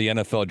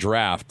NFL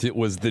draft? It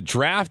was the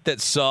draft that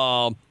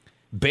saw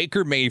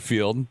Baker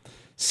Mayfield,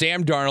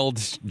 Sam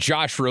Darnold,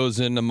 Josh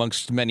Rosen,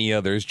 amongst many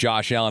others,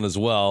 Josh Allen as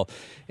well,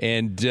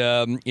 and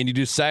you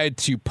decided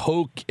to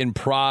poke and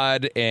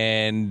prod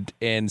and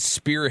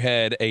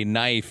spearhead a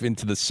knife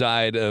into the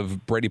side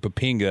of Brady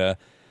Papinga,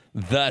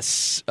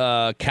 thus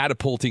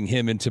catapulting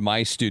him into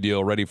my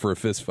studio ready for a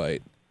fist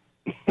fight.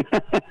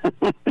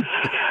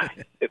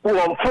 Well,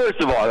 Well, first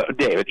of all,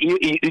 David,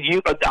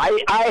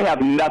 I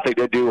have nothing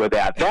to do with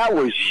that. That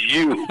was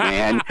you,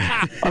 man.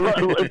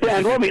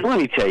 Dan, let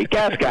me tell you,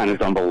 Gascon is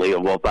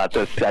unbelievable about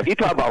this stuff. You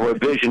talk about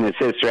revisionist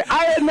history.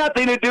 I had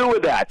nothing to do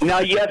with that. Now,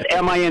 yes,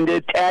 am I an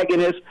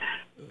antagonist?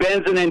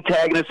 Ben's an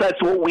antagonist.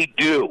 That's what we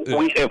do.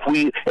 If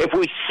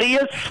we see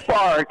a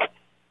spark,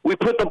 we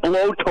put the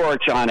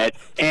blowtorch on it.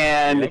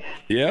 And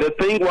the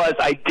thing was,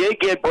 I did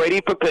get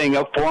Brady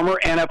Papinga, former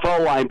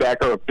NFL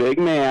linebacker, a big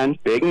man,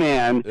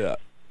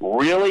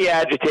 really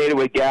agitated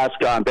with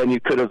Gascon. Ben, you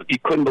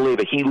couldn't believe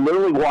it. He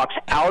literally walks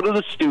out of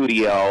the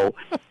studio,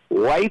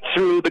 right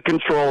through the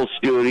control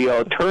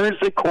studio, turns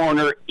the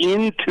corner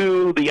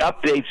into the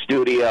update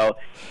studio.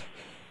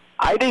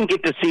 I didn't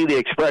get to see the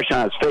expression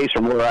on his face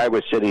from where I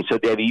was sitting, so,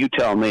 Davey, you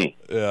tell me.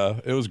 Yeah,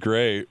 it was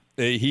great.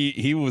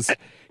 He was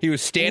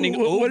standing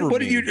over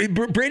me.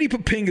 Brady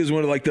Papinga is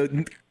one of like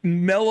the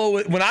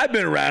mellow. When I've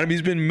been around him,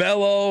 he's been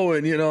mellow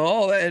and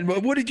all that. And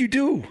what did you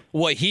do?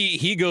 Well,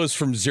 he goes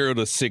from 0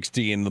 to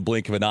 60 in the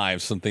blink of an eye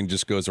if something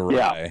just goes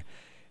awry.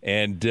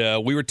 Yeah.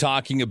 And we were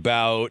talking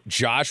about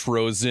Josh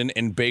Rosen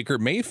and Baker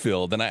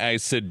Mayfield, and I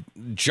said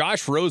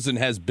Josh Rosen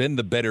has been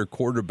the better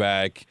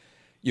quarterback.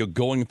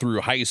 Going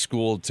through high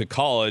school to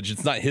college,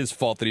 it's not his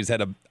fault that he's had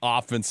an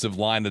offensive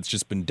line that's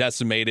just been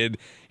decimated.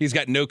 He's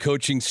got no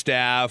coaching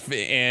staff,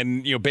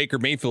 and Baker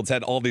Mayfield's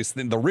had all these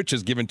the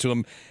riches given to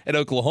him at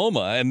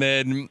Oklahoma. And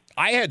then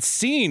I had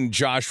seen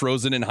Josh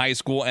Rosen in high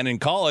school and in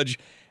college,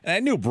 and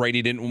I knew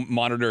Brady didn't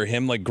monitor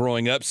him like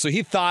growing up, so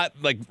he thought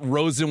like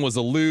Rosen was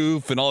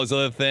aloof and all these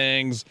other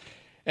things.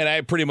 And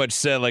I pretty much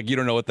said like, you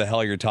don't know what the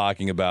hell you're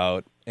talking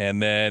about. And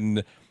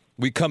then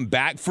we come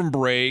back from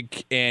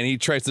break, and he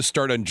tries to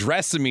start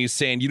undressing me,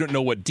 saying, you don't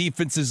know what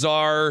defenses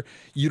are,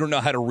 you don't know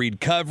how to read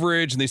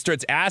coverage, and he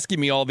starts asking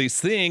me all these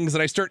things,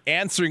 and I start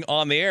answering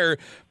on the air,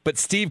 but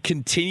Steve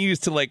continues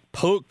to, like,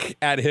 poke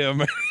at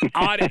him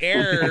on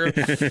air, and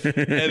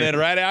then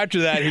right after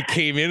that, he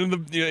came into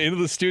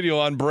the studio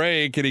on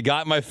break, and he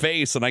got in my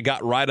face, and I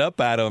got right up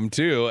at him,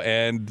 too,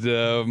 and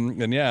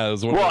yeah, it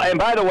was one. Well, and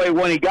by the way,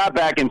 when he got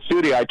back in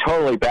studio, I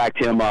totally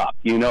backed him up.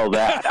 You know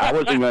that. I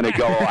wasn't going to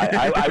go.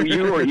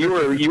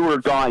 You were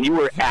gone. You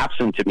were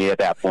absent to me at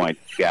that point,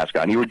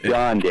 Gascon. You were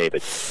done,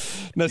 David.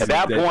 At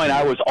that point,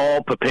 I was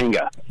all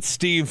Papinga.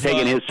 Steve,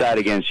 taking his side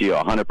against you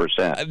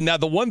 100%. Now,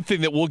 the one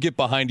thing that we'll get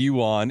behind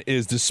you on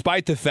is,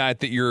 despite the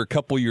fact that you're a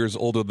couple years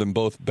older than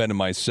both Ben and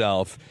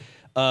myself,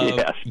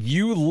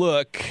 you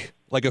look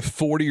like a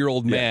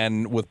 40-year-old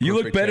man with perfect You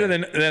look better hair.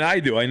 than I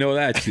do. I know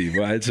that, Steve.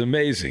 It's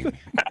amazing.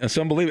 It's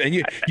unbelievable. And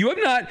you have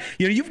not,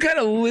 you've got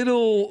a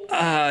little,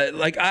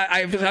 like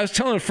I was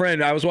telling a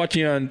friend, I was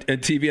watching on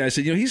TV, and I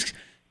said, he's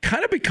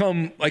kind of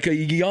become like a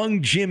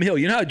young Jim Hill.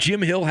 You know how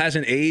Jim Hill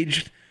hasn't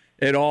aged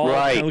at all?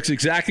 Right. It looks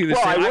exactly the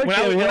same. Well, I worked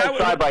Jim Hill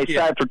side by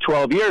side for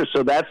 12 years,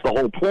 so that's the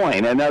whole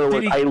point. In other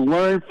words, I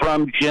learned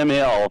from Jim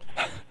Hill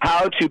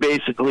how to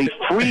basically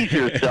freeze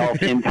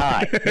yourself in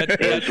time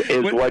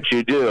is what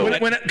you do.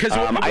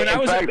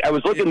 I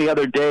was looking the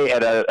other day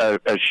at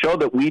a show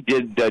that we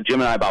did,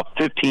 Jim and I, about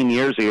 15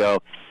 years ago.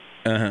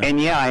 And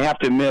I have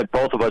to admit,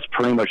 both of us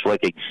pretty much look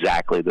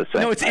exactly the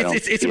same. No, it's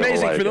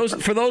amazing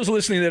for those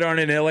listening that aren't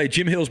in LA.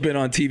 Jim Hill's been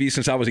on TV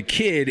since I was a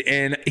kid,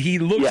 and he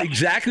looks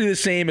exactly the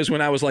same as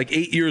when I was like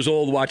 8 years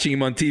old watching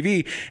him on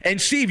TV. And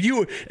Steve,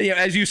 you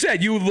as you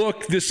said, you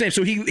look the same.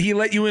 So he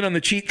let you in on the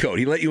cheat code.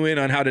 He let you in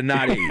on how to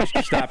not age,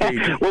 to stop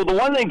aging. Well, the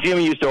one thing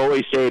Jimmy used to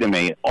always say to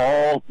me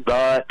all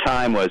the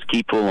time was,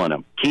 "Keep fooling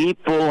him.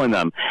 Keep fooling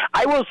them."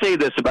 I will say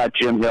this about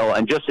Jim Hill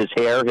and just his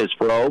hair, his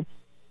fro.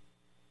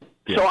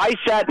 Yeah. So I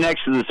sat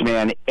next to this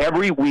man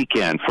every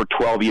weekend for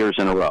 12 years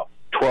in a row.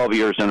 12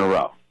 years in a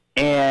row.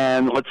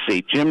 And let's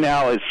see, Jim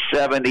now is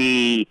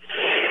 70.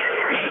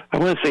 I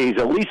want to say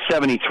he's at least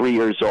 73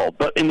 years old.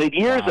 But in the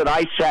years that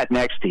I sat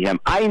next to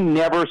him, I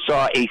never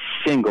saw a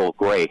single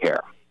gray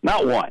hair.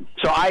 Not one.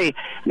 So a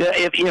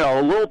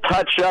little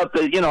touch up,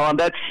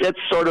 that's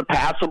sort of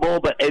passable,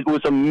 but it was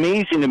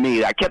amazing to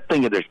me. I kept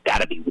thinking there's got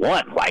to be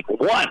one, right?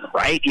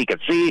 I can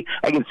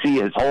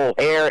see his whole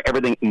hair,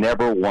 everything.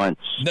 Never once.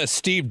 Now,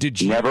 Steve,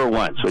 never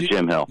once with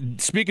Jim Hill.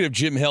 Speaking of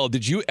Jim Hill,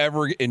 did you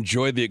ever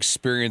enjoy the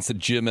experience that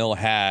Jim Hill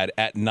had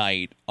at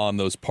night on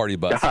those party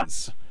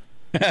buses?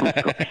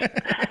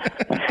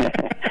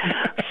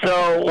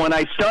 So when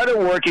I started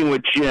working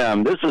with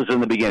Jim, this was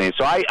in the beginning.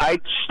 So I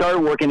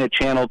started working at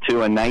Channel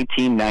 2 in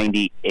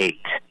 1998.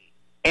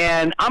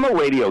 And I'm a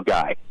radio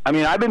guy. I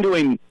mean, I've been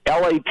doing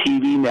LA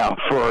TV now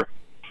for,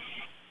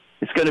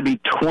 it's going to be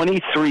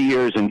 23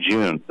 years in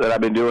June that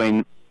I've been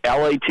doing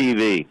LA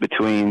TV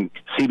between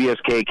CBS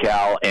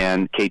KCAL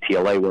and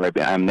KTLA, where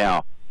I am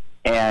now.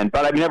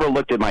 But I've never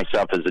looked at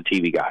myself as a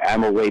TV guy.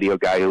 I'm a radio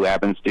guy who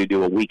happens to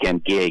do a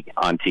weekend gig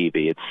on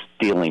TV. It's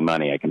stealing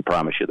money, I can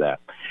promise you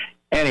that.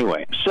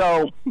 Anyway,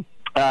 so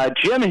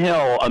Jim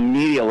Hill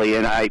immediately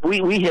and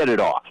we hit it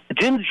off.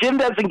 Jim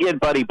doesn't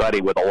get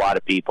buddy-buddy with a lot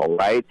of people,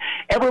 right?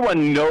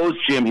 Everyone knows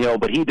Jim Hill,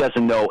 but he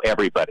doesn't know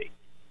everybody.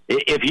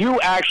 If you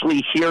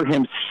actually hear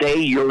him say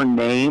your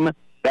name,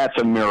 that's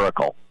a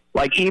miracle.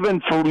 Like,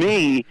 even for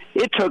me,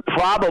 it took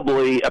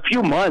probably a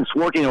few months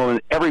working on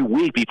it every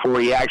week before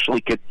he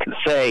actually could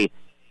say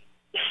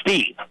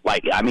Steve.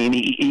 Like, I mean,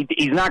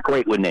 he's not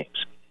great with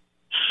names.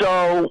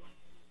 So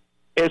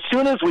as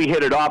soon as we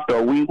hit it off,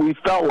 though, we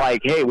felt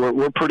like, hey,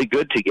 we're pretty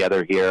good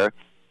together here.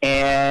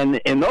 And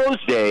in those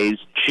days,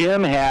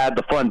 Jim had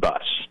the Fun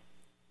Bus.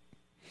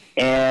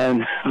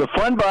 And the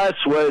Fun Bus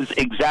was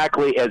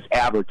exactly as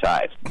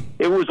advertised.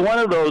 It was one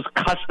of those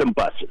custom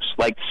buses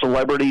like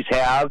celebrities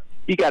have.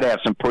 You got to have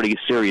some pretty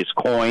serious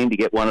coin to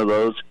get one of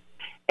those.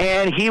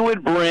 And he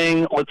would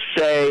bring, let's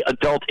say,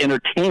 adult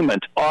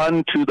entertainment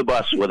onto the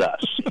bus with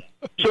us.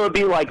 So it'd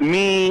be like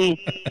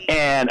me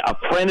and a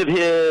friend of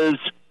his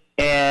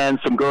and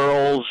some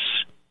girls,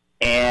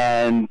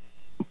 and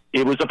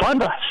it was a Fun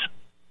Bus.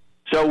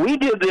 So we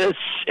did this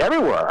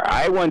everywhere.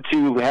 I went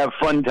to have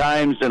fun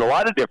times in a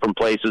lot of different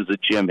places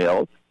at Jim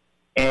Hill,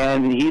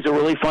 and he's a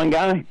really fun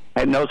guy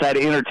and knows how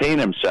to entertain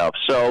himself.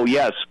 So,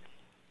 yes,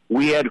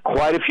 we had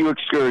quite a few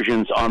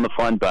excursions on the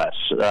Fun Bus,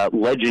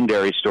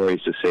 legendary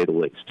stories to say the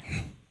least.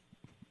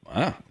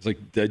 Wow, it's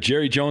like the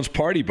Jerry Jones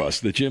party bus,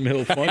 the Jim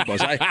Hill Fun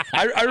Bus.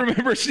 I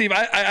remember, Steve.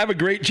 I have a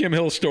great Jim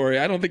Hill story.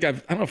 I don't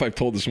know if I've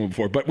told this one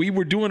before, but we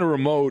were doing a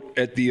remote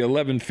at the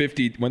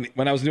 1150 when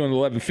I was doing the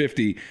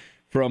 1150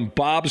 from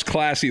Bob's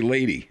Classy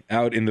Lady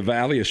out in the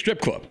Valley, a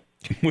strip club,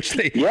 which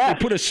they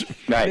put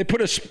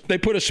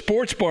a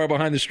sports bar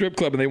behind the strip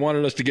club, and they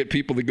wanted us to get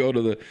people to go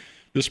to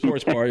the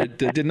sports bar. It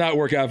did not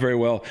work out very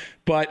well.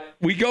 But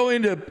we go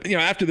into,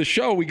 after the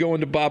show, we go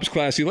into Bob's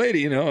Classy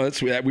Lady.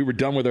 We were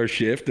done with our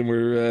shift, and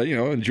we're,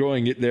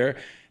 enjoying it there.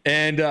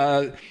 And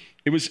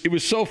it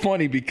was so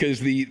funny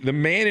because the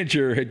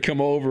manager had come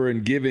over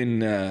and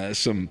given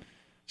some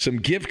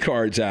gift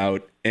cards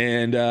out.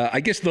 And I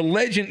guess the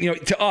legend,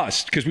 to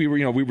us, because we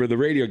were the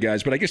radio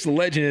guys, but I guess the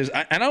legend is,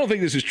 and I don't think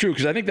this is true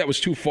because I think that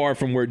was too far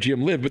from where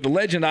Jim lived, but the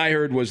legend I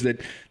heard was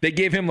that they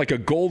gave him like a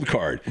gold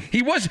card.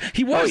 He was at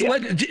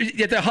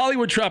the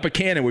Hollywood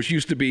Tropicana, which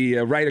used to be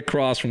right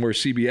across from where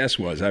CBS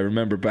was. I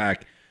remember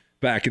back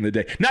in the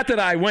day. Not that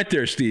I went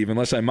there, Steve,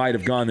 unless I might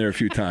have gone there a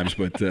few times,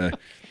 but...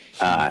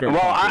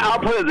 I'll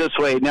put it this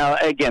way. Now,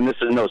 again, this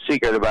is no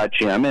secret about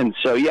Jim, and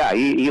so, yeah,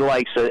 he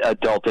likes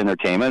adult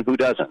entertainment. Who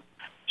doesn't?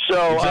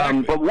 So,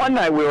 exactly. But one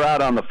night we were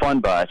out on the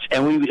Fun Bus,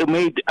 and we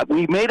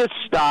made a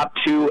stop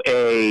to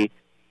a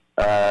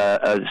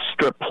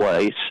strip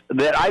place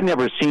that I'd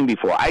never seen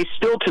before. I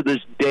still, to this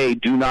day,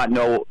 do not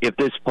know if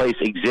this place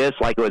exists,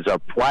 like it was a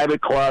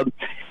private club.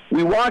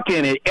 We walk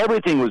in, and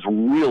everything was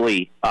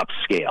really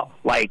upscale,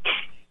 like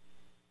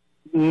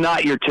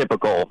not your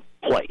typical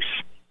place.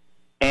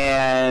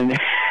 And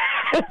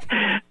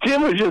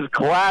Jim was just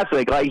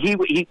classic. Like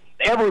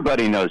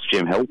everybody knows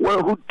Jim Hill.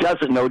 Who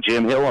doesn't know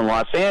Jim Hill in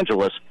Los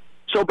Angeles?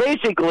 So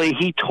basically,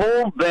 he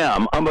told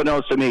them,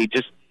 unbeknownst to me,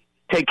 just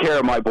take care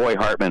of my boy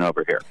Hartman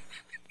over here.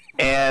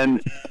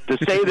 And to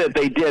say that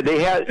they did,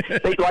 they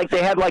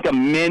had like a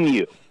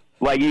menu.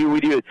 Like you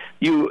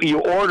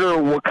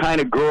order what kind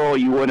of girl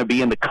you want to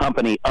be in the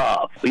company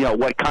of.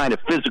 What kind of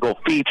physical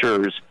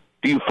features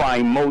do you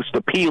find most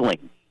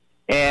appealing?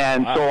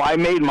 And so I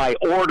made my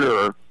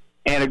order,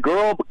 and a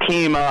girl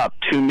came up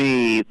to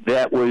me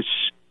that was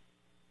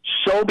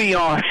so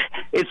beyond.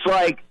 It's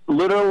like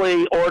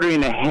literally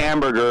ordering a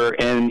hamburger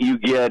and you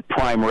get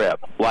prime rib.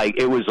 Like,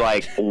 it was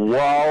like,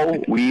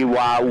 whoa, wee,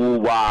 wah, woo,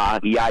 wah,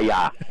 yeah,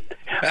 yeah.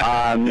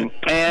 And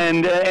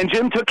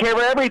Jim took care of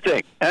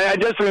everything. And I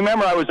just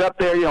remember I was up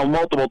there,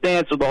 multiple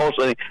dances, the whole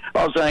thing.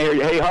 All of a sudden I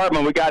hear, hey,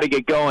 Hartman, we got to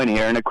get going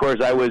here. And, of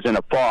course, I was in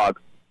a fog.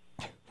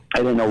 I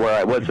didn't know where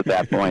I was at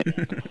that point.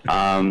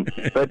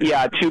 But,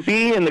 yeah, to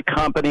be in the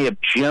company of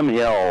Jim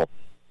Hill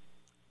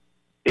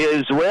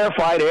is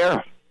rarefied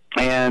air.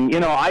 And,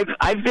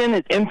 I've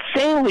been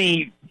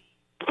insanely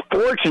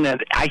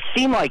fortunate. I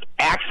seem like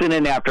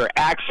accident after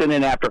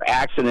accident after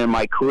accident in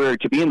my career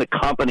to be in the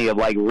company of,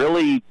 like,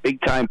 really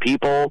big-time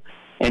people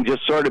and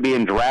just sort of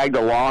being dragged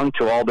along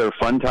to all their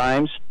fun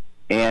times.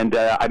 And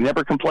I've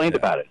never complained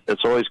about it.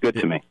 It's always good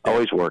to me.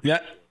 Always worked. Yeah.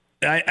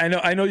 I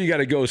know you got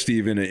to go,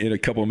 Steve, in a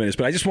couple of minutes,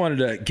 but I just wanted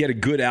to get a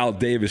good Al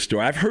Davis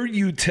story. I've heard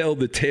you tell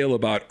the tale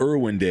about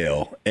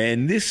Irwindale,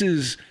 and this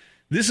is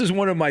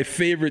one of my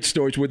favorite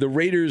stories where the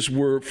Raiders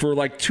were, for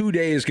like 2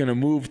 days, going to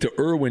move to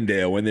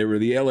Irwindale when they were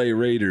the L.A.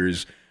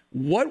 Raiders.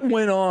 What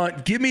went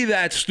on? Give me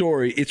that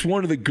story. It's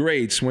one of the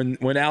greats. When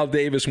Al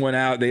Davis went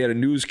out, they had a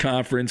news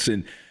conference,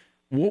 and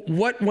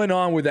what went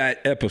on with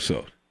that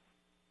episode?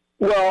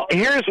 Well,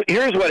 here's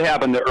what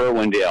happened to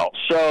Irwindale.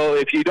 So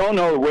if you don't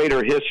know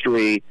Raider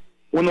history,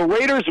 when the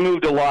Raiders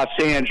moved to Los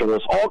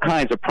Angeles, all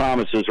kinds of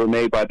promises were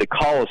made by the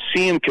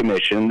Coliseum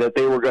Commission that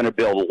they were going to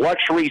build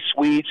luxury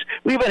suites.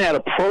 We even had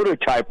a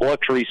prototype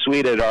luxury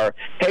suite at our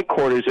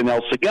headquarters in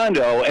El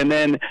Segundo. And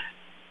then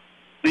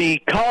the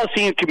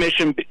Coliseum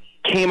Commission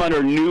came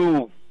under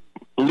new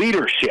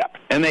leadership,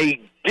 and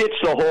they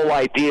ditched the whole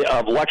idea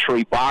of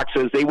luxury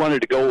boxes. They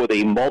wanted to go with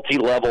a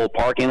multi-level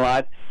parking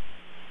lot.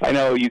 I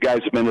know you guys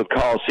have been to the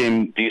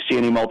Coliseum. Do you see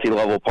any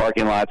multi-level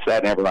parking lots?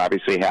 That never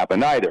obviously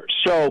happened either.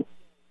 So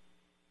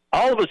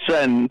all of a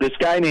sudden, this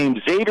guy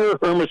named Zader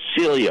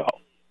Hermosillo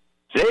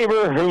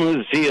Xavier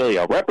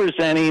Hermosillo,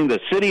 representing the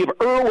city of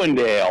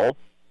Irwindale,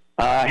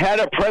 had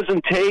a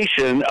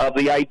presentation of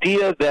the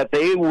idea that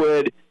they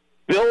would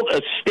build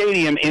a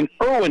stadium in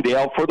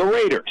Irwindale for the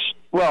Raiders.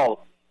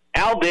 Well,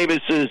 Al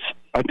Davis's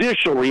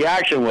initial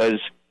reaction was,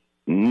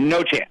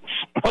 no chance.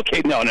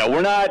 Okay, no,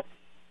 we're not.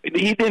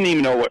 He didn't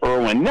even know what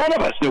Irwin. None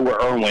of us knew where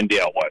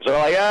Irwindale was. They're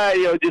like,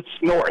 it's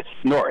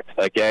north,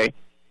 okay?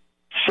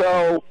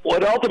 So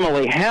what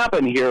ultimately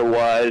happened here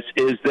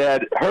is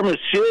that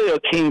Hermosillo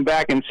came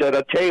back and said,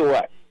 I'll tell you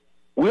what,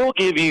 we'll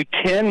give you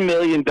 $10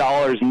 million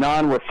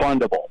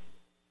non-refundable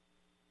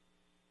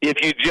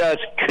if you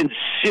just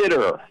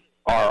consider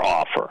our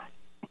offer.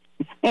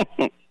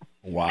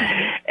 Wow.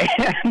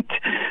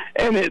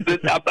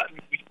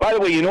 By the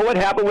way, you know what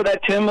happened with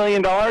that $10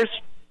 million?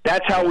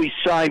 That's how we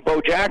signed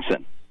Bo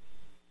Jackson.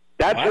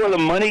 That's where the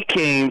money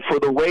came for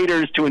the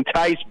Raiders to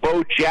entice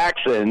Bo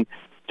Jackson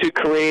to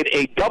create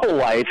a double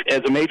life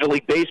as a Major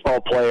League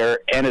Baseball player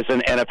and as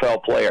an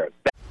NFL player.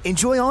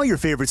 Enjoy all your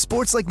favorite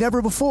sports like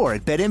never before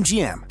at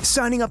BetMGM.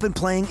 Signing up and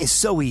playing is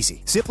so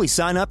easy. Simply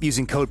sign up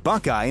using code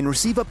Buckeye and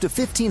receive up to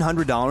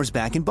 $1,500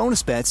 back in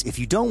bonus bets if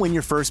you don't win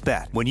your first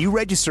bet. When you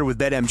register with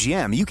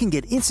BetMGM, you can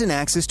get instant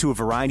access to a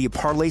variety of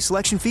parlay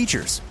selection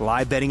features,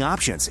 live betting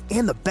options,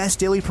 and the best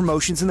daily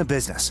promotions in the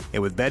business.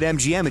 And with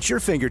BetMGM at your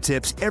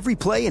fingertips, every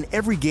play and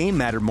every game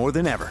matter more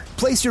than ever.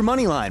 Place your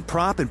moneyline,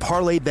 prop, and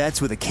parlay bets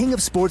with the king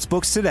of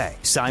sportsbooks today.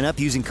 Sign up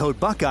using code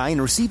Buckeye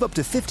and receive up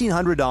to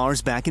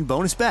 $1,500 back in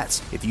bonus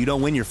bets if you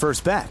don't win your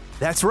first bet.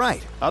 That's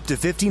right, up to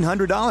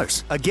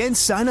 $1,500. Again,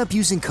 sign up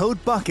using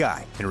code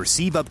Buckeye and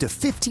receive up to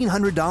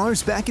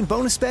 $1,500 back in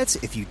bonus bets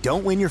if you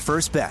don't win your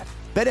first bet.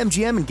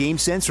 BetMGM and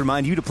GameSense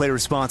remind you to play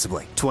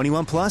responsibly.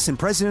 21 plus and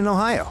present in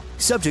Ohio.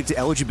 Subject to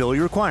eligibility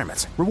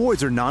requirements.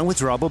 Rewards are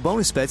non-withdrawable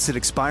bonus bets that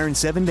expire in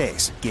 7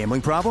 days.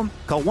 Gambling problem?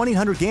 Call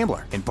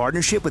 1-800-GAMBLER in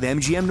partnership with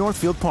MGM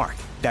Northfield Park.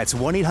 That's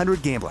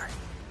 1-800-GAMBLER.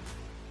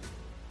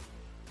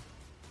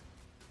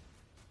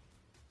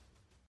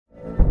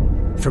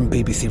 From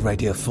BBC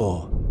Radio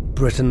 4,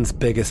 Britain's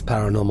biggest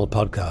paranormal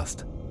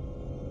podcast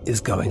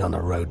is going on a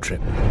road trip.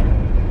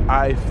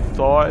 I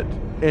thought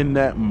in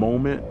that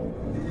moment,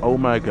 oh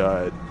my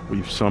God,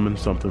 we've summoned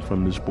something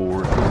from this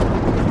board.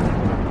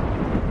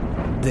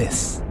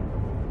 This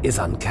is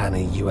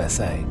Uncanny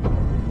USA.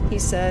 He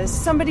says,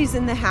 somebody's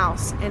in the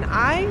house, and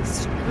I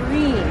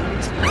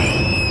screamed.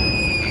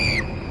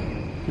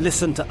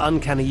 Listen to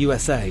Uncanny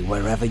USA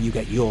wherever you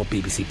get your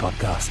BBC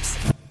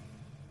podcasts,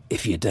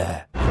 if you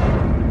dare.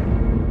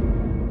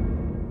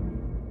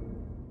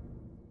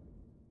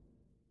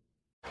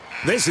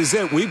 This is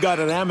it. We've got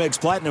an Amex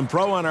Platinum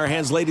Pro on our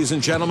hands, ladies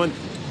and gentlemen.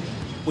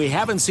 We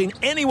haven't seen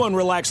anyone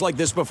relax like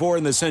this before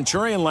in the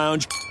Centurion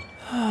Lounge.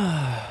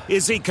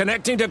 Is he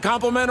connecting to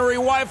complimentary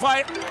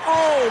Wi-Fi?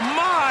 Oh,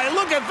 my!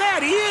 Look at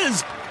that! He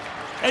is!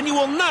 And you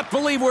will not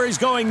believe where he's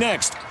going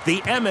next. The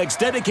Amex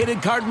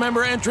dedicated card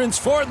member entrance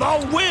for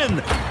the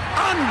win!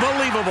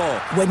 Unbelievable!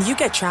 When you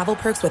get travel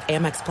perks with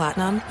Amex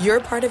Platinum,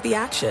 you're part of the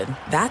action.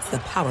 That's the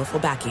powerful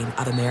backing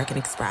of American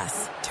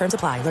Express. Terms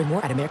apply. Learn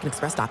more at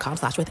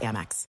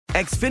americanexpress.com/withAmex.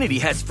 Xfinity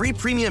has free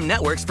premium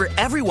networks for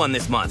everyone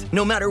this month,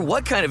 no matter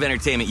what kind of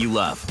entertainment you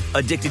love.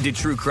 Addicted to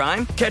true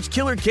crime? Catch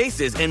killer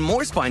cases and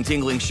more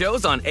spine-tingling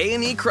shows on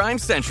A&E Crime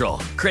Central.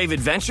 Crave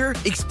adventure?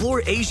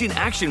 Explore Asian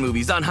action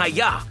movies on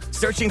Hi-YAH.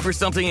 Searching for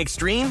something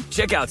extreme?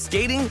 Check out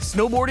skating,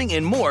 snowboarding,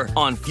 and more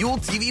on Fuel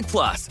TV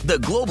Plus, the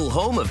global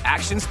home of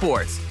action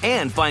sports.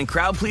 And find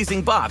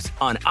crowd-pleasing bops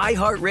on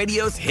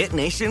iHeartRadio's Hit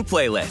Nation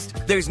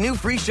playlist. There's new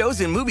free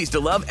shows and movies to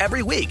love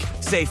every week.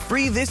 Say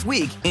free this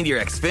week in your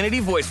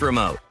Xfinity voice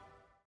remote.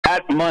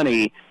 That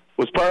money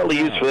was partly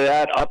used for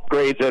that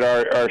upgrades at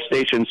our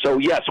station. So,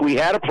 yes, we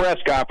had a press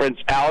conference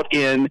out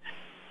in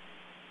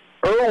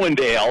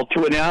Irwindale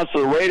to announce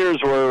the Raiders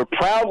were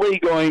proudly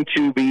going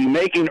to be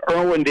making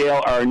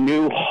Irwindale our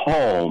new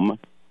home,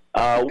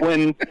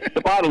 when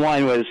the bottom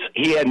line was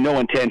he had no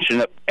intention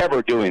of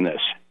ever doing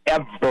this,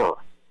 ever.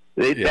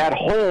 That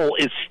hole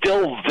is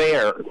still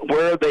there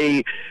where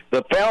the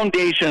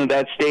foundation of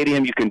that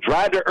stadium. You can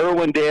drive to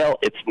Irwindale.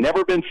 It's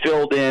never been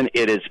filled in.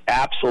 It is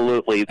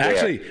absolutely there.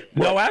 Actually,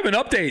 no, I have an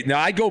update. Now,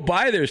 I go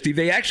by there, Steve.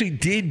 They actually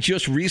did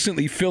just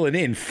recently fill it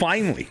in,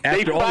 finally.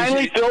 They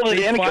finally filled it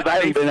in because I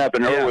haven't been up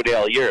in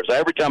Irwindale years.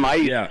 Every time I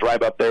used to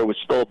drive up there, it was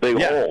still a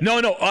big hole. No,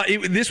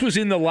 this was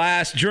in the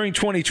during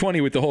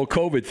 2020 with the whole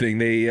COVID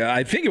thing.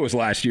 I think it was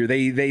last year.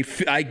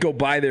 I go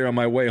by there on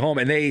my way home,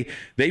 and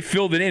they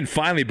filled it in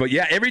finally. But,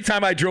 yeah, every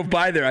time I drove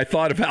by there, I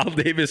thought of Al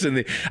Davis.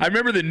 I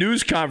remember the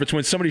news conference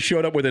when somebody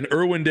showed up with an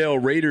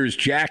Irwindale Raiders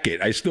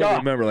jacket. I still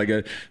remember, like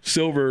a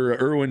silver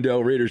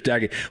Irwindale Raiders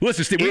jacket.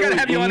 Listen, Steve, we got to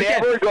have you on again.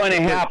 It was never going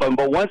to happen,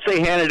 but once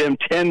they handed him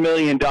 $10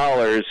 million,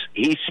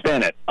 he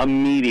spent it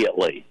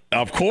immediately.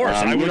 Of course,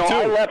 I would too.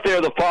 I left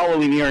there the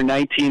following year in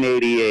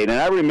 1988, and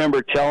I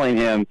remember telling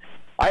him,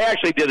 I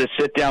actually did a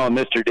sit-down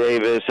with Mr.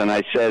 Davis, and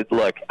I said,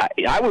 look,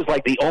 I was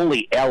like the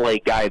only L.A.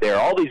 guy there.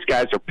 All these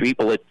guys are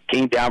people that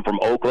came down from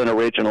Oakland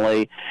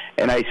originally,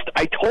 and I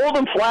told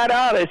him flat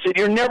out, I said,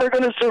 you're never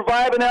going to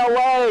survive in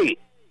L.A.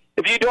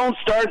 if you don't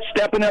start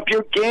stepping up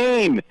your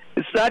game.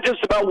 It's not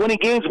just about winning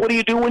games. What do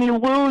you do when you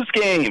lose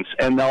games?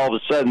 And all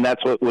of a sudden,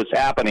 that's what was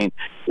happening.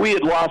 We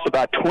had lost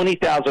about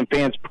 20,000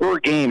 fans per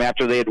game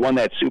after they had won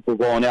that Super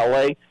Bowl in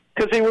L.A.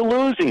 because they were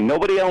losing.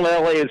 Nobody in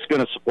L.A. is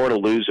going to support a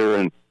loser,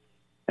 and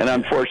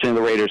unfortunately,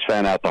 the Raiders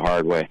found out the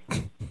hard way.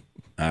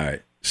 All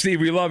right.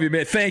 Steve, we love you,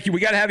 man. Thank you. We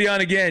got to have you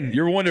on again.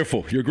 You're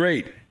wonderful. You're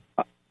great.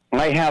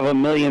 I have a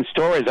million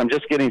stories. I'm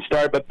just getting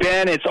started. But,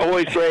 Ben, it's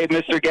always great.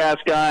 Mr.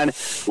 Gascon,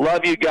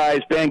 love you guys.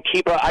 Ben,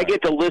 keep up. I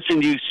get to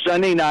listen to you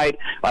Sunday night.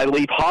 I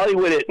leave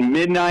Hollywood at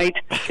midnight.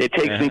 It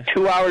takes me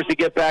 2 hours to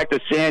get back to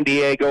San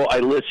Diego. I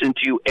listen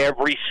to you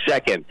every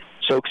second.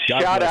 So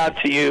shout out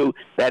to you.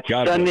 That's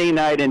Sunday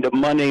night into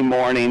Monday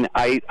morning.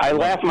 I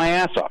laugh my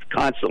ass off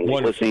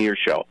constantly listening to your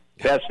show.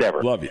 Best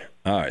ever. Love you.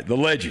 All right. The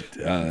legend,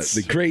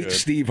 the great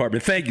Steve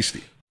Hartman. Thank you,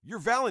 Steve. Your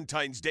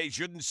Valentine's Day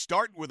shouldn't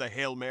start with a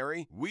Hail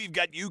Mary. We've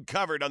got you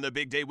covered on the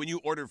big day when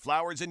you order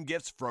flowers and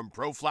gifts from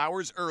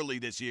ProFlowers early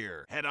this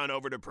year. Head on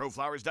over to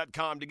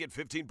ProFlowers.com to get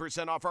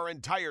 15% off our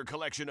entire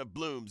collection of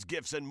blooms,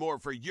 gifts, and more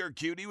for your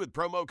cutie with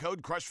promo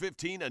code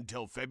CRUSH15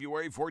 until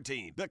February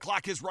 14th. The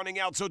clock is running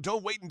out, so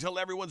don't wait until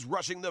everyone's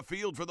rushing the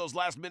field for those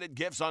last-minute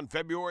gifts on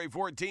February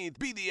 14th.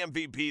 Be the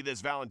MVP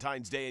this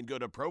Valentine's Day and go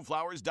to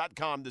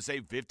ProFlowers.com to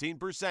save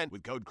 15%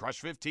 with code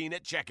CRUSH15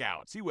 at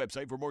checkout. See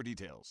website for more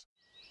details.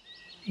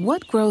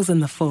 What grows in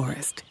the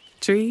forest?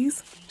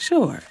 Trees?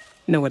 Sure.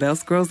 Know what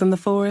else grows in the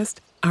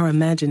forest? Our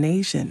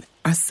imagination,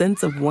 our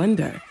sense of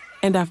wonder,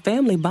 and our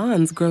family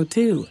bonds grow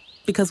too.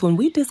 Because when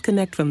we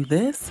disconnect from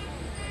this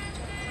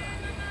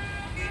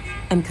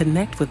and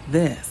connect with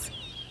this,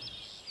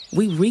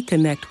 we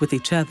reconnect with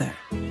each other.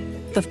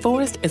 The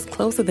forest is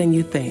closer than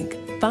you think.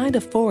 Find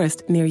a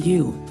forest near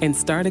you and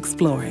start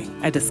exploring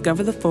at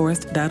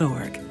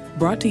discovertheforest.org.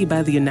 Brought to you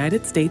by the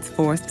United States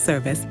Forest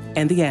Service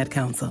and the Ad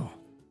Council.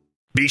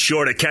 Be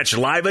sure to catch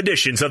live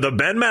editions of The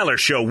Ben Maller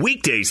Show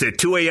weekdays at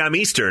 2 a.m.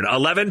 Eastern,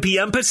 11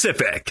 p.m.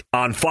 Pacific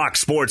on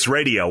Fox Sports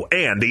Radio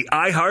and the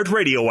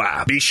iHeartRadio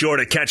app. Be sure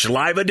to catch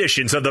live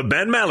editions of The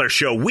Ben Maller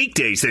Show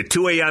weekdays at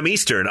 2 a.m.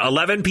 Eastern,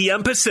 11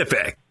 p.m.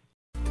 Pacific.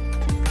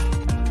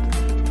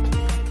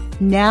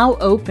 Now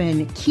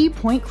open Key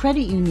Point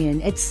Credit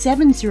Union at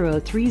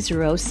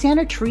 7030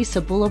 Santa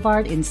Teresa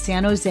Boulevard in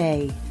San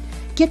Jose.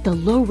 Get the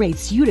low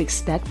rates you'd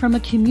expect from a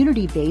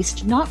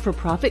community-based,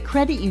 not-for-profit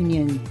credit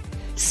union.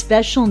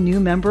 Special new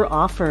member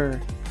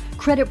offer.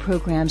 Credit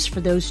programs for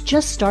those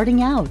just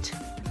starting out.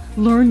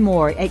 Learn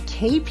more at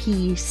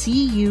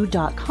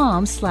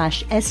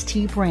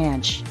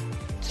kpcu.com/stbranch.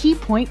 Key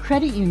Point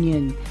Credit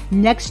Union.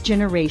 Next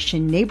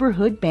generation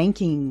neighborhood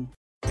banking.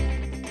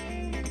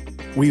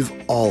 We've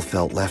all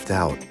felt left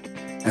out.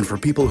 And for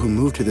people who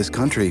move to this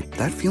country,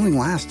 that feeling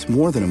lasts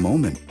more than a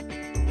moment.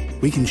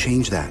 We can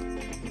change that.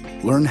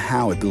 Learn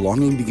how at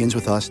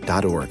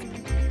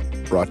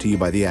belongingbeginswithus.org. Brought to you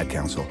by the Ad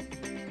Council.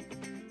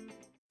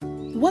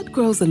 What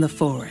grows in the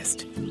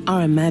forest?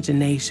 Our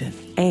imagination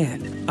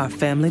and our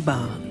family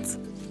bonds.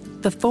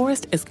 The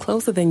forest is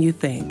closer than you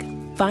think.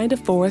 Find a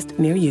forest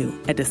near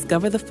you at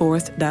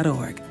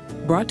discovertheforest.org.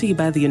 Brought to you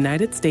by the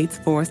United States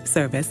Forest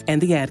Service and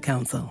the Ad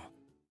Council.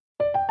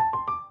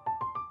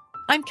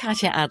 I'm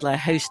Katya Adler,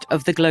 host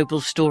of The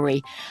Global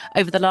Story.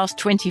 Over the last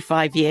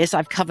 25 years,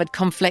 I've covered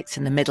conflicts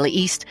in the Middle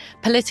East,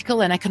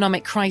 political and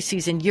economic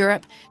crises in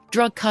Europe,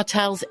 drug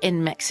cartels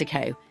in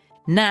Mexico.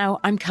 Now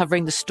I'm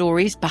covering the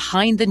stories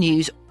behind the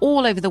news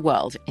all over the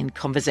world in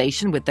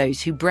conversation with those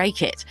who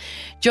break it.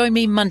 Join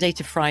me Monday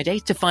to Friday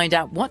to find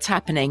out what's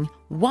happening,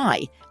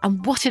 why,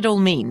 and what it all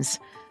means.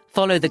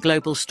 Follow The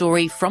Global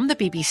Story from the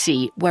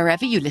BBC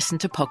wherever you listen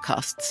to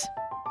podcasts.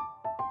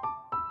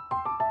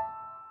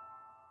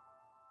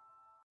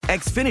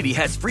 Xfinity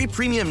has free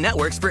premium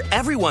networks for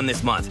everyone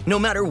this month, no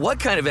matter what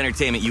kind of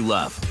entertainment you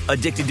love.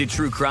 Addicted to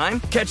true crime?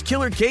 Catch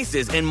killer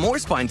cases and more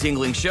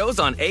spine-tingling shows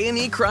on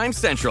A&E Crime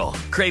Central.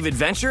 Crave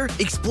adventure?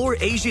 Explore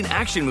Asian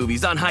action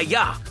movies on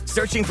Hi-Ya.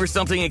 Searching for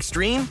something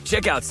extreme?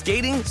 Check out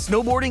skating,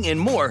 snowboarding, and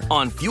more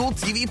on Fuel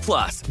TV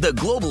Plus, the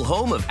global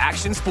home of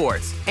action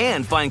sports.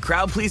 And find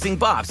crowd-pleasing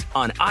bops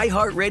on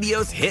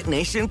iHeartRadio's Hit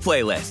Nation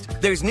playlist.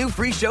 There's new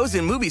free shows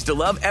and movies to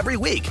love every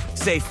week.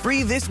 Say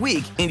free this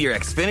week in your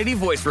Xfinity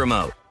voice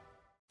remote.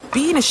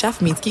 Being a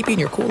chef means keeping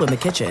your cool in the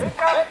kitchen.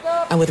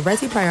 And with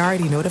Resi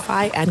Priority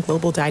Notify and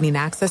Global Dining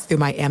Access through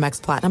my Amex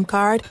Platinum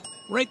card,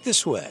 right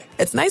this way.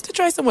 It's nice to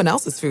try someone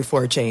else's food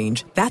for a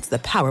change. That's the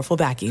powerful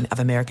backing of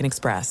American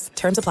Express.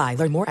 Terms apply.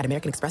 Learn more at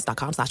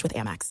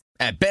americanexpress.com/withAmex.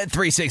 At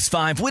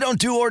Bet365, we don't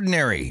do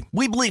ordinary.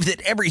 We believe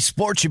that every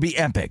sport should be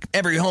epic.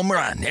 Every home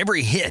run,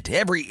 every hit,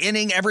 every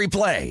inning, every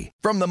play.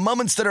 From the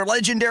moments that are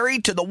legendary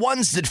to the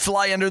ones that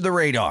fly under the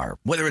radar.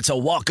 Whether it's a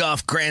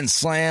walk-off grand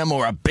slam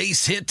or a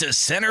base hit to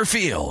center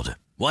field.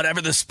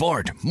 Whatever the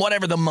sport,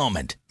 whatever the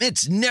moment,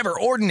 it's never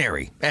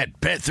ordinary at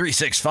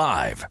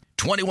Bet365.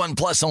 21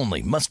 plus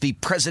only. Must be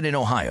present in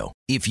Ohio.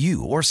 If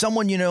you or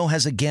someone you know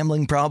has a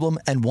gambling problem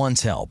and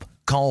wants help,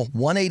 call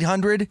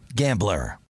 1-800-GAMBLER.